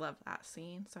I just love that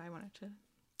scene, so I wanted to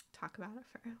talk about it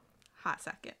for a hot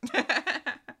second.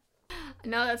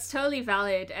 No, that's totally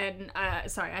valid. And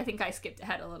sorry, I think I skipped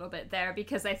ahead a little bit there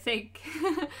because I think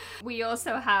we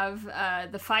also have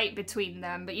the fight between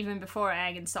them, but even before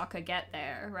Aang and Sokka get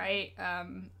there, right?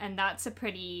 And that's a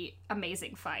pretty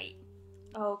amazing fight.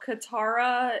 Oh,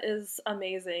 Katara is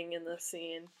amazing in this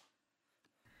scene.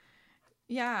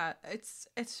 Yeah, it's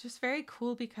just very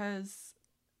cool because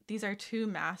these are two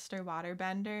master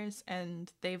waterbenders,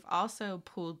 and they've also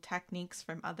pulled techniques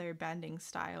from other bending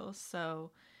styles.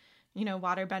 So, you know,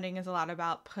 waterbending is a lot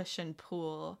about push and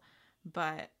pull,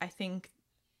 but I think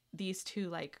these two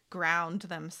like ground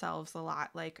themselves a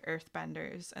lot like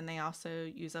earthbenders, and they also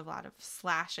use a lot of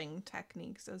slashing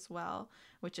techniques as well,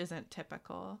 which isn't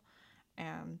typical.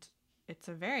 And it's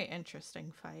a very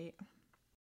interesting fight.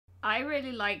 I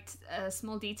really liked a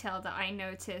small detail that I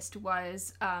noticed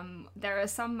was there are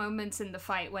some moments in the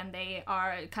fight when they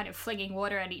are kind of flinging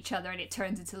water at each other and it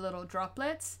turns into little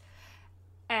droplets.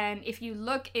 And if you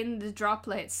look in the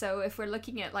droplets, so if we're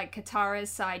looking at like Katara's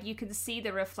side, you can see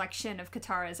the reflection of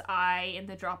Katara's eye in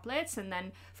the droplets. And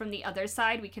then from the other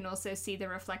side, we can also see the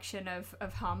reflection of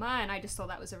Hama. And I just thought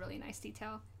that was a really nice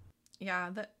detail. Yeah,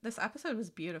 this episode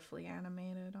was beautifully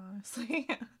animated, honestly.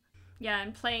 Yeah,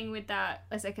 and playing with that,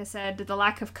 as like I said, the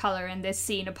lack of color in this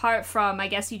scene, apart from, I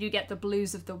guess you do get the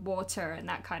blues of the water, and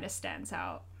that kind of stands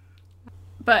out.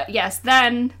 But yes,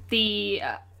 then the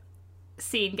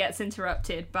scene gets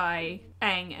interrupted by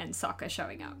Aang and Sokka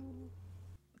showing up.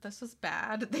 This was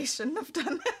bad. They shouldn't have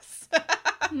done this.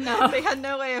 No. They had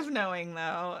no way of knowing,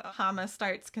 though. Hama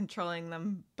starts controlling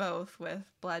them both with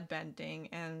blood bending,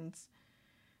 and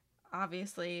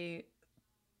obviously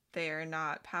they're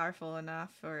not powerful enough,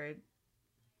 or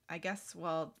I guess,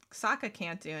 well, Sokka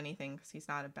can't do anything because he's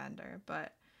not a bender,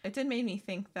 but it did make me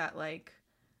think that, like,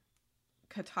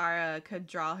 Katara could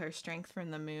draw her strength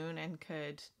from the moon and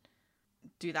could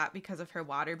do that because of her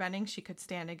water bending. She could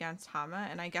stand against Hama,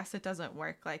 and I guess it doesn't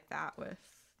work like that with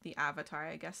the Avatar.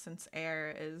 I guess since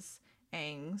air is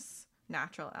Aang's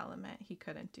natural element, he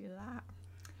couldn't do that.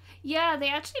 Yeah, they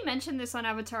actually mentioned this on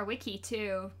Avatar Wiki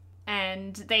too,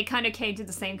 and they kind of came to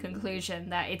the same conclusion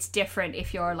that it's different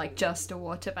if you're like just a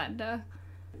waterbender.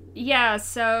 Yeah,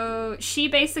 so she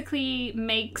basically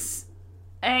makes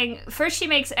Aang. First, she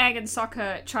makes Aang and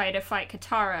Sokka try to fight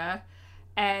Katara,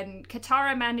 and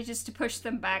Katara manages to push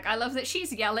them back. I love that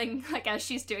she's yelling like as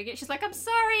she's doing it. She's like, "I'm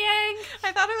sorry, Aang."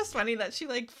 I thought it was funny that she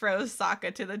like froze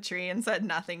Sokka to the tree and said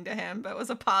nothing to him, but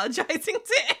was apologizing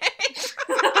to Aang.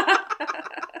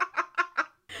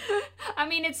 I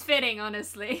mean, it's fitting,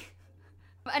 honestly.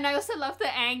 And I also love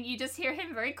that Aang, you just hear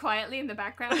him very quietly in the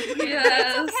background.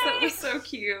 Yes, okay. that was so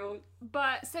cute.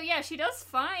 But, so yeah, she does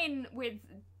fine with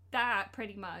that,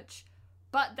 pretty much.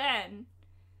 But then,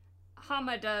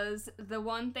 Hama does the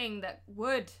one thing that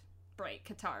would break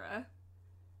Katara,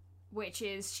 which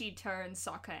is she turns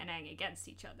Sokka and Aang against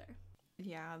each other.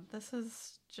 Yeah, this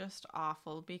is just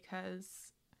awful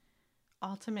because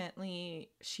ultimately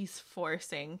she's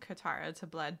forcing Katara to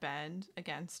bloodbend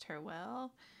against her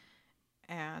will.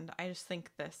 And I just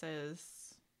think this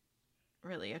is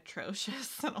really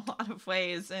atrocious in a lot of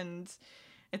ways. And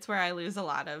it's where I lose a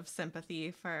lot of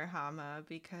sympathy for Hama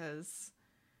because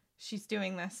she's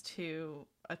doing this to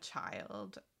a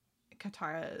child.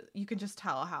 Katara, you can just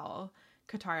tell how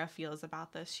Katara feels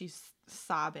about this. She's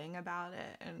sobbing about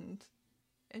it, and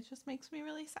it just makes me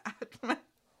really sad.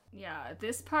 Yeah,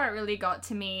 this part really got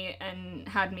to me and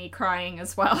had me crying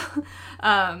as well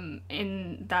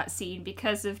in that scene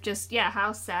because of just, yeah,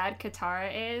 how sad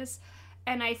Katara is.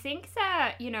 And I think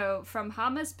that, you know, from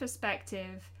Hama's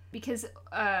perspective, because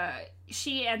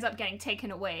she ends up getting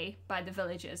taken away by the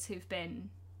villagers who've been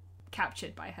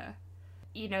captured by her.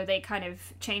 You know, they kind of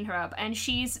chain her up, and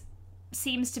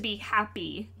seems to be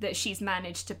happy that she's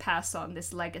managed to pass on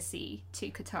this legacy to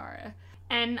Katara.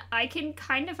 And I can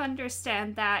kind of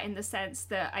understand that in the sense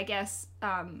that I guess,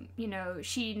 you know,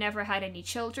 she never had any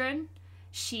children.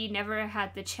 She never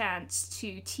had the chance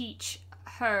to teach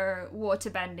her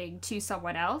waterbending to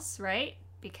someone else, right?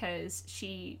 Because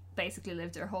she basically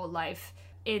lived her whole life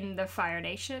in the Fire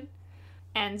Nation.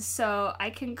 And so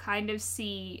I can kind of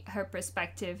see her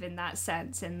perspective in that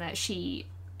sense, in that she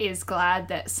is glad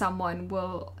that someone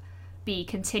will be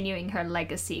continuing her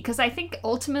legacy. Because I think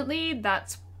ultimately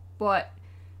that's what,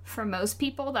 for most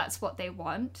people, that's what they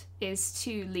want, is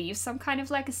to leave some kind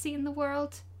of legacy in the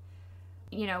world.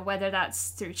 You know, whether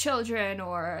that's through children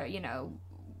or, you know,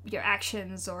 your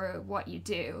actions or what you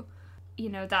do. You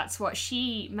know, that's what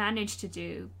she managed to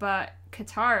do. But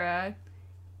Katara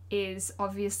is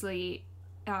obviously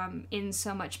in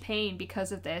so much pain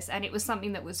because of this, and it was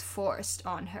something that was forced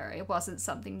on her. It wasn't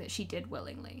something that she did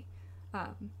willingly,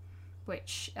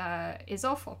 which is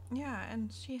awful. Yeah, and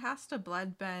she has to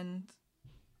bloodbend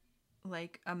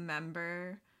like a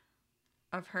member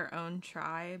of her own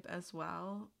tribe as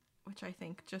well, which I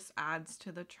think just adds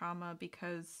to the trauma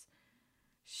because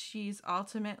she's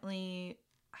ultimately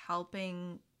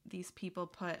helping these people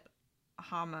put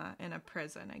Hama in a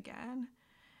prison again.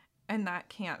 And that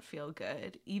can't feel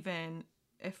good, even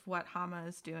if what Hama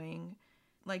is doing,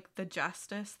 like the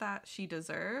justice that she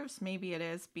deserves, maybe it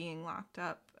is being locked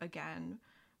up again.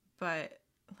 But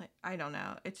like, I don't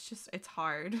know. It's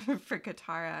hard for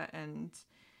Katara, and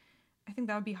I think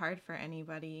that would be hard for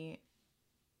anybody.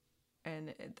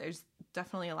 And there's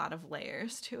definitely a lot of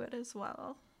layers to it as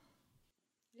well.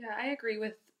 Yeah, I agree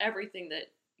with everything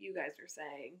that you guys are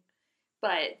saying.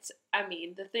 But, I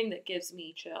mean, the thing that gives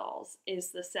me chills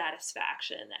is the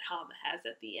satisfaction that Hama has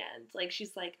at the end. Like,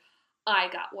 she's like, I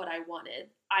got what I wanted.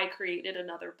 I created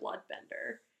another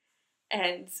bloodbender.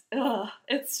 And,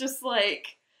 it's just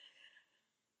like,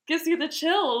 gives you the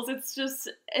chills.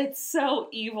 It's so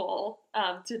evil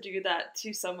to do that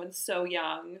to someone so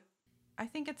young. I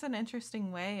think it's an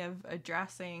interesting way of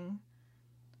addressing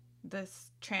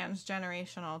this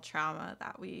transgenerational trauma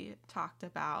that we talked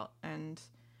about, and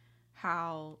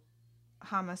how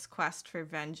Hama's quest for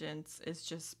vengeance is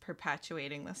just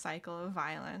perpetuating the cycle of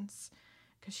violence,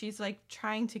 because she's like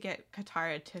trying to get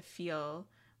Katara to feel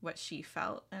what she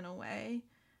felt in a way,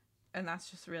 and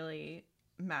that's just really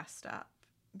messed up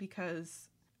because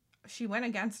she went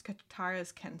against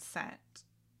Katara's consent,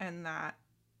 and that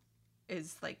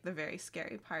is like the very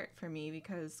scary part for me,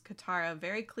 because Katara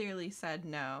very clearly said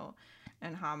no,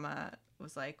 and Hama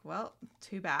was like, well,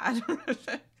 too bad.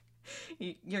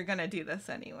 You're gonna do this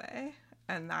anyway.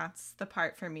 And that's the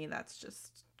part for me that's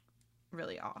just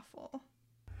really awful.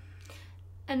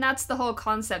 And that's the whole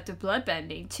concept of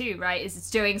bloodbending too, right? Is it's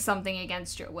doing something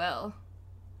against your will.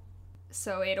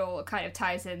 So it all kind of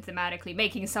ties in thematically,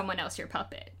 making someone else your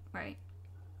puppet, right?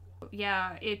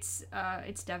 Yeah, it's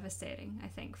devastating, I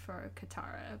think, for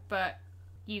Katara, but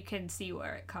you can see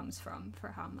where it comes from for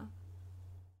Hama.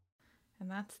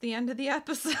 And that's the end of the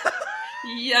episode.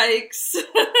 Yikes.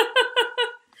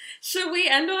 Should we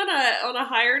end on a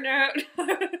higher note?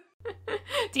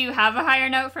 Do you have a higher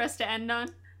note for us to end on?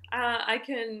 I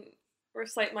can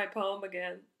recite my poem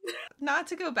again. Not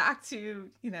to go back to,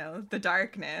 the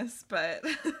darkness, but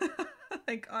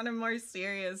like on a more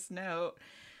serious note,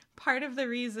 part of the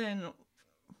reason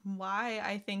why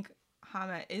I think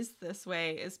Hama is this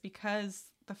way is because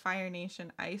the Fire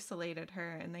Nation isolated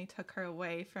her and they took her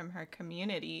away from her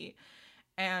community,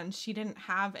 and she didn't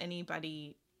have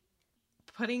anybody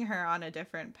putting her on a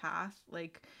different path.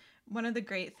 Like, one of the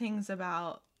great things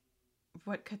about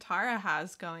what Katara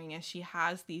has going is she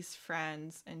has these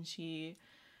friends and she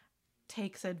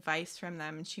takes advice from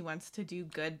them and she wants to do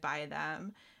good by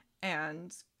them,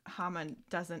 and Hama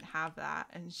doesn't have that,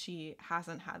 and she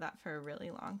hasn't had that for a really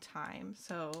long time.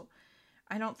 So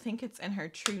I don't think it's in her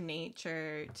true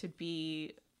nature to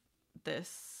be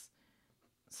this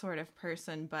sort of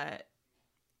person, but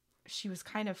she was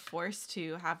kind of forced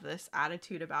to have this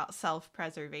attitude about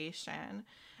self-preservation,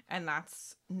 and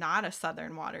that's not a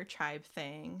Southern Water Tribe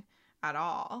thing at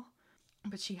all.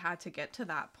 But she had to get to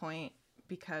that point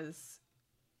because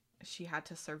she had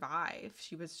to survive.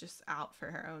 She was just out for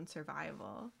her own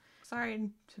survival. Sorry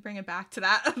to bring it back to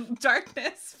that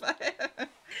darkness, but...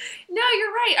 No,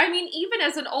 you're right. I mean, even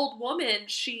as an old woman,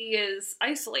 she is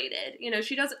isolated.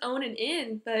 She doesn't own an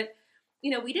inn, but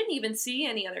we didn't even see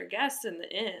any other guests in the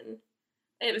inn.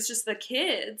 It was just the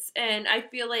kids. And I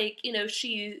feel like,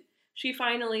 she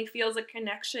finally feels a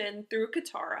connection through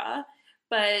Katara,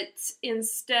 but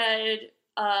instead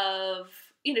of,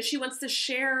 she wants to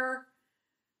share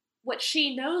what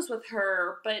she knows with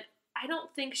her, but I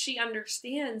don't think she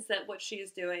understands that what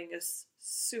she's doing is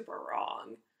super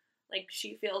wrong. Like,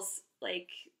 she feels like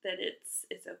that it's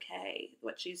okay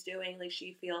what she's doing. Like,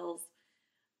 she feels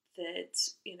that,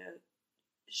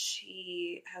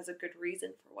 she has a good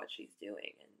reason for what she's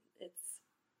doing, and it's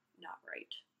not right.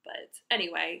 But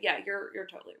anyway, yeah, you're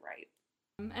totally right.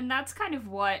 And that's kind of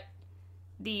what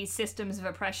these systems of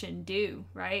oppression do,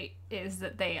 right? Is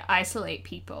that they isolate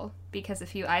people, because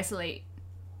if you isolate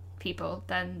people,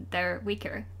 then they're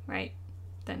weaker, right?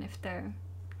 Than if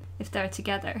they're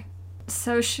together.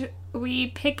 So should we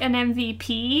pick an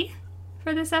MVP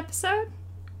for this episode?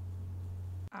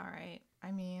 All right.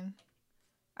 I mean,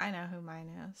 I know who mine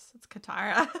is. It's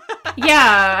Katara.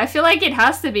 Yeah, I feel like it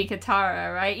has to be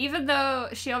Katara, right? Even though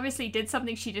she obviously did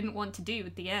something she didn't want to do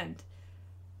at the end.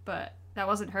 But that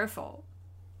wasn't her fault.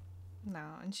 No,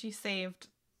 and she saved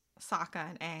Sokka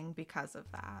and Aang because of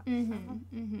that.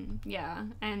 Yeah,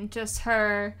 and just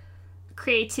her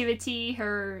creativity,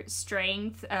 her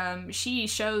strength. She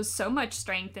shows so much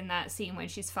strength in that scene when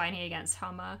she's fighting against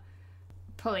Hama,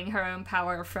 pulling her own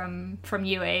power from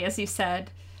Yue, as you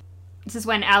said. This is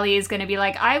when Ali is going to be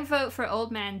like, I vote for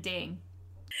Old Man Ding.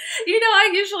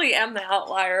 I usually am the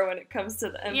outlier when it comes to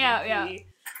the MVP. Yeah.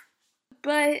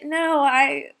 But no,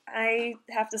 I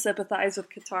have to sympathize with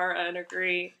Katara and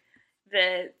agree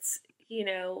that,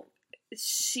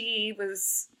 she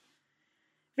was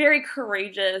very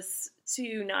courageous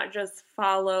to not just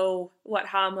follow what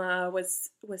Hama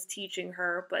was teaching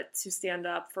her, but to stand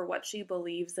up for what she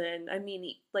believes in. I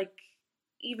mean, like,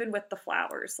 even with the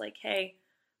flowers, like, hey,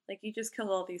 like, you just killed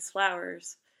all these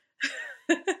flowers.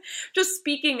 Just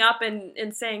speaking up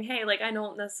and saying, hey, like, I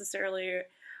don't necessarily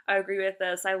agree with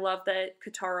this. I love that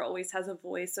Katara always has a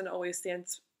voice and always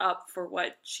stands up for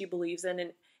what she believes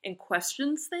in and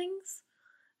questions things.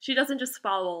 She doesn't just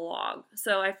follow along.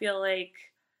 So I feel like,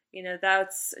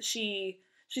 that's, she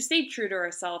stayed true to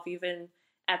herself even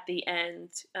at the end,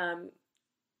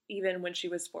 even when she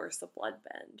was forced to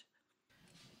bloodbend.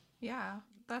 Yeah,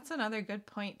 that's another good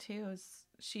point too, is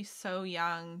she's so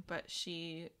young, but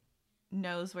she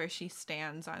knows where she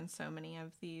stands on so many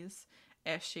of these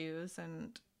issues,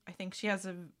 and I I think she has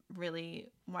a really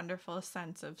wonderful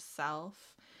sense of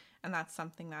self, and that's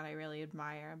something that I really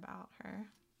admire about her.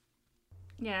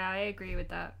 Yeah, I agree with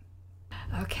that.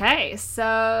 Okay,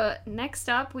 so next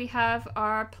up we have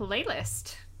our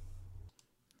playlist.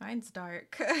 Mine's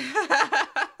dark.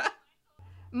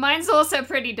 Mine's also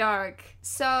pretty dark.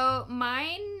 So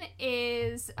mine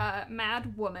is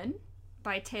Mad Woman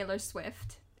by Taylor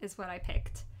Swift is what I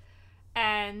picked.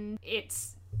 And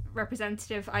it's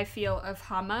representative, I feel, of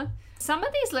Hummer. Some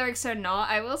of these lyrics are not.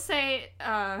 I will say,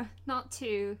 not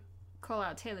to call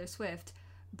out Taylor Swift,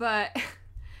 but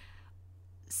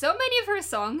so many of her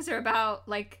songs are about,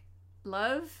 like,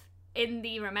 love in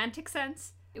the romantic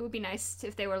sense. It would be nice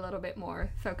if they were a little bit more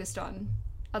focused on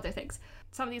other things.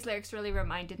 Some of these lyrics really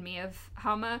reminded me of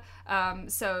Hummer.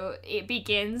 So it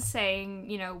begins saying,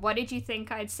 you know, what did you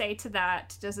think I'd say to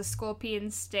that? Does a scorpion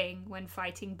sting when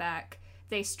fighting back?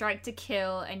 They strike to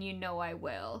kill, and you know I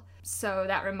will. So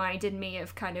that reminded me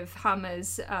of kind of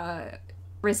Hummer's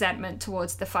resentment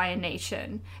towards the Fire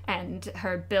Nation and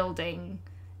her building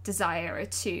desire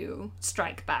to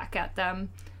strike back at them.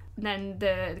 And then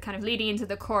the kind of leading into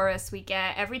the chorus, we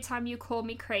get, every time you call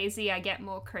me crazy, I get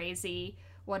more crazy.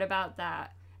 What about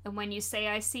that? And when you say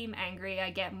I seem angry, I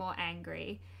get more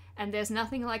angry. And there's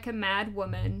nothing like a mad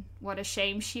woman. What a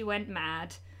shame she went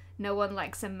mad. No one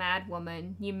likes a mad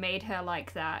woman. You made her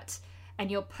like that.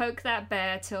 And you'll poke that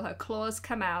bear till her claws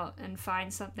come out and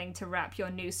find something to wrap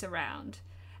your noose around.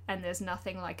 And there's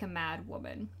nothing like a mad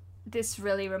woman. This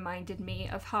really reminded me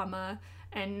of Hummer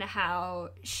and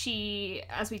how she,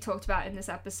 as we talked about in this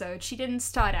episode, she didn't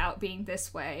start out being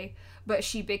this way, but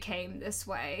she became this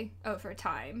way over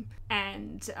time.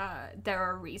 And there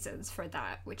are reasons for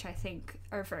that, which I think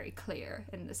are very clear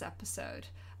in this episode.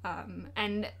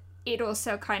 And it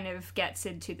also kind of gets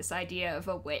into this idea of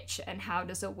a witch and how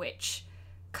does a witch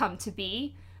come to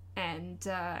be. And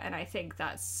I think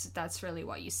that's really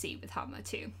what you see with Hummer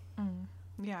too.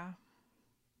 Yeah.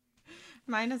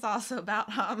 Mine is also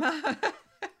about Hummer.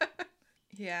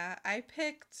 Yeah, I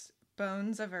picked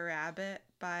Bones of a Rabbit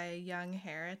by Young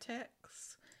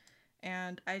Heretics,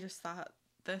 and I just thought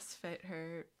this fit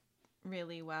her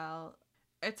really well.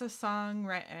 It's a song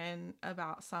written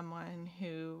about someone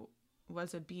who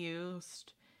was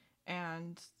abused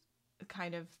and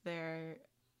kind of their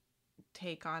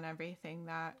take on everything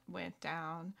that went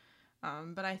down.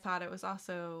 But I thought it was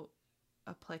also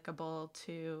applicable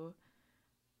to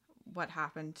what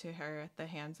happened to her at the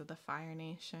hands of the Fire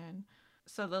Nation.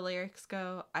 So the lyrics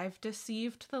go, I've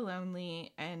deceived the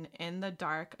lonely, and in the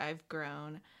dark I've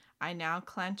grown. I now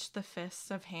clench the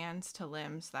fists of hands to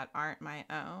limbs that aren't my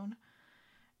own.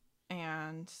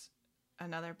 And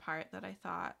another part that I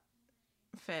thought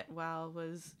fit well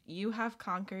was, you have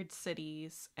conquered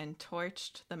cities and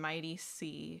torched the mighty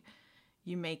sea.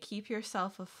 You may keep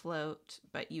yourself afloat,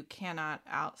 but you cannot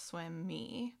outswim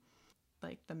me.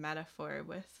 Like the metaphor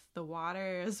with the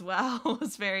water as well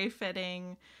was very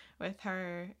fitting with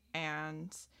her.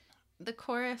 And the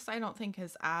chorus I don't think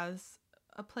is as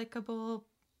applicable,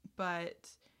 but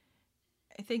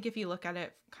I think if you look at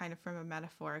it kind of from a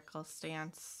metaphorical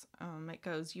stance, it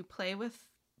goes, you play with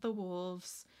the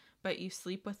wolves, but you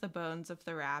sleep with the bones of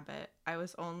the rabbit. I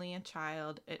was only a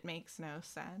child. It makes no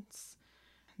sense.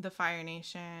 The Fire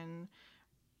Nation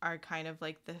are kind of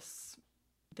like this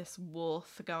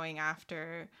wolf going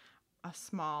after a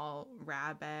small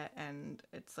rabbit, and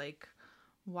it's like,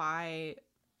 why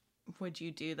would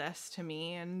you do this to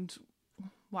me, and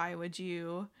why would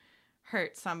you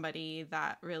hurt somebody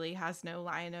that really has no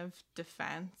line of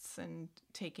defense and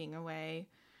taking away,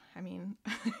 I mean,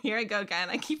 here I go again,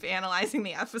 I keep analyzing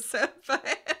the episode, but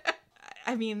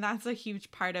I mean, that's a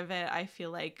huge part of it. I feel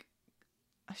like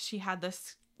she had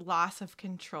this loss of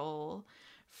control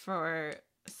for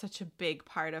such a big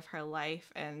part of her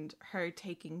life, and her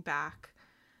taking back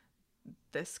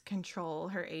this control,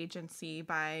 her agency,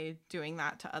 by doing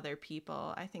that to other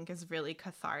people, I think is really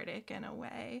cathartic in a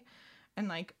way. And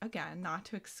like, again, not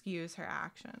to excuse her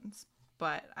actions,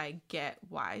 but I get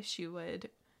why she would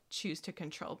choose to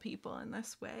control people in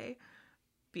this way,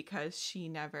 because she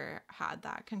never had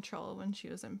that control when she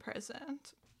was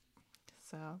imprisoned.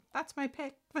 So that's my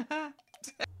pick.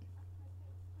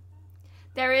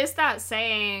 There is that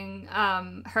saying,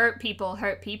 hurt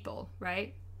people,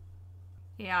 right?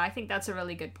 Yeah, I think that's a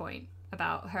really good point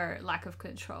about her lack of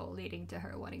control leading to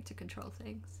her wanting to control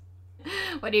things.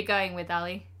 What are you going with,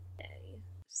 Ali? Okay.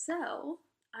 So,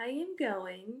 I am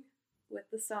going with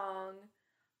the song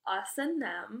Us and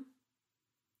Them,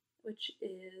 which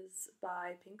is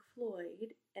by Pink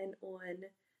Floyd and on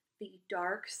the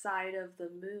Dark Side of the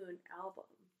Moon album.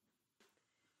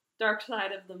 Dark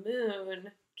Side of the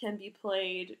Moon can be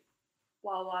played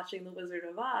while watching The Wizard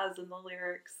of Oz and the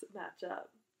lyrics match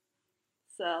up.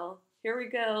 So here we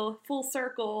go, full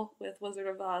circle with Wizard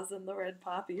of Oz and the Red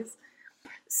Poppies.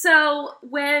 So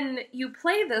when you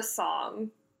play this song,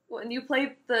 when you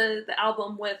play the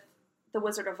album with The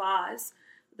Wizard of Oz,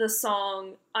 the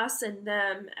song Us and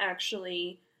Them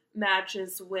actually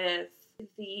matches with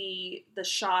the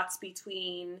shots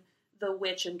between the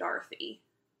witch and Dorothy.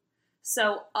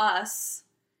 So Us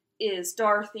is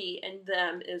Dorothy and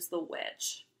Them is the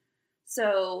witch.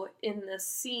 So in this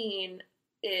scene,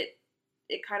 it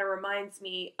kind of reminds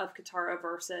me of Katara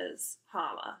versus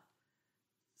Hama.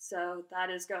 So that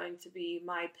is going to be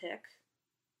my pick.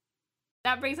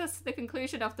 That brings us to the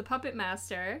conclusion of The Puppet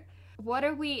Master. What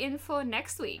are we in for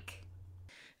next week?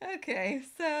 Okay,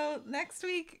 so next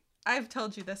week, I've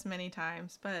told you this many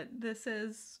times, but this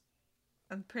is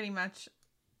pretty much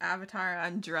Avatar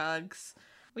on drugs.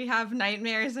 We have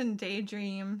Nightmares and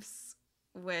Daydreams,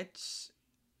 which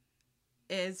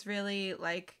is really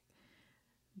like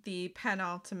the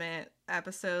penultimate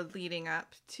episode leading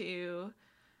up to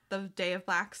the Day of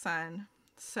Black Sun.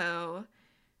 So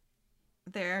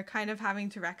they're kind of having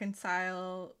to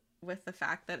reconcile with the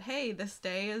fact that, hey, this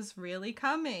day is really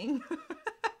coming.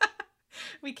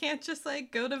 We can't just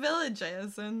like go to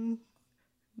villages and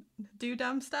do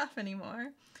dumb stuff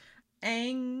anymore.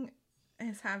 Aang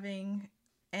is having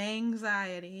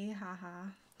anxiety,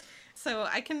 haha. So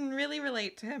I can really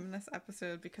relate to him in this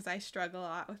episode because I struggle a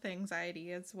lot with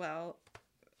anxiety as well.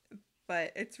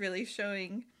 But it's really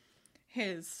showing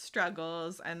his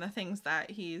struggles and the things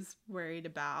that he's worried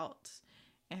about.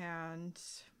 And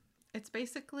it's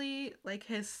basically like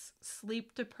his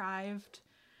sleep-deprived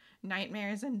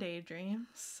nightmares and daydreams.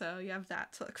 So you have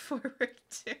that to look forward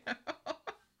to.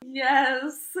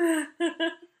 Yes.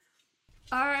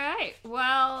 All right.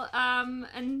 Well,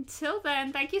 until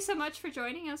then, thank you so much for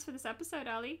joining us for this episode,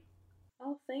 Ali.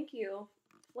 Oh, thank you.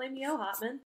 Flamio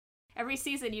Hotman. Every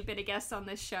season you've been a guest on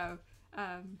this show.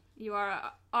 You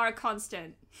are a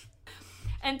constant.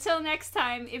 Until next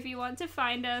time, if you want to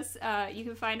find us, you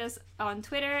can find us on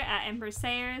Twitter at Ember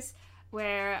Sayers,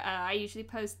 where I usually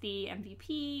post the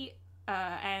MVP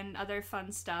and other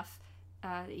fun stuff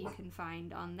that you can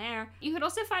find on there. You could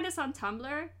also find us on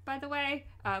Tumblr, by the way.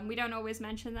 We don't always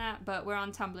mention that, but we're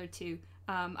on Tumblr too.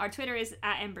 Our Twitter is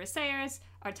at Ember Sayers.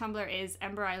 Our Tumblr is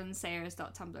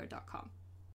emberislandsayers.tumblr.com.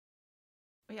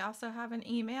 We also have an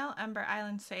email,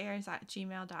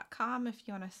 emberislandsayers@gmail.com, if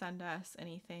you want to send us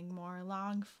anything more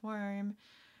long form,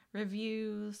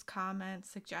 reviews, comments,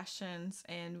 suggestions,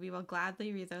 and we will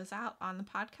gladly read those out on the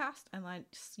podcast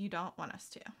unless you don't want us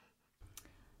to.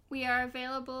 We are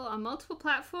available on multiple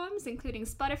platforms, including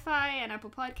Spotify and Apple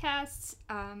Podcasts.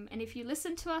 And if you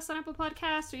listen to us on Apple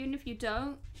Podcasts, or even if you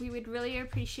don't, we would really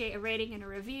appreciate a rating and a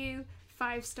review.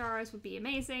 5 stars would be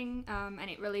amazing, and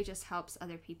it really just helps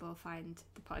other people find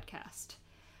the podcast.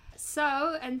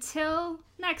 So until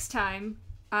next time,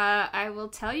 I will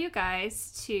tell you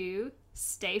guys to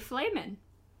stay flamin'.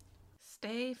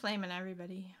 Stay flamin',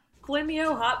 everybody.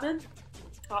 Flamio Hotman.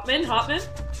 Hotman.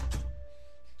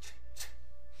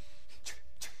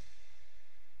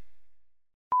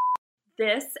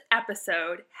 This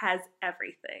episode has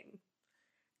everything.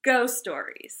 Ghost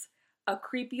stories, a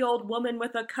creepy old woman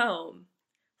with a comb,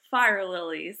 fire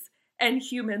lilies, and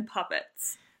human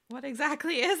puppets. What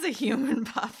exactly is a human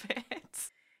puppet?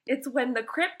 It's when the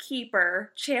Crypt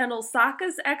Keeper channels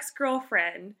Sokka's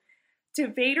ex-girlfriend to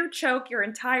Vader choke your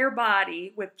entire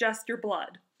body with just your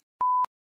blood.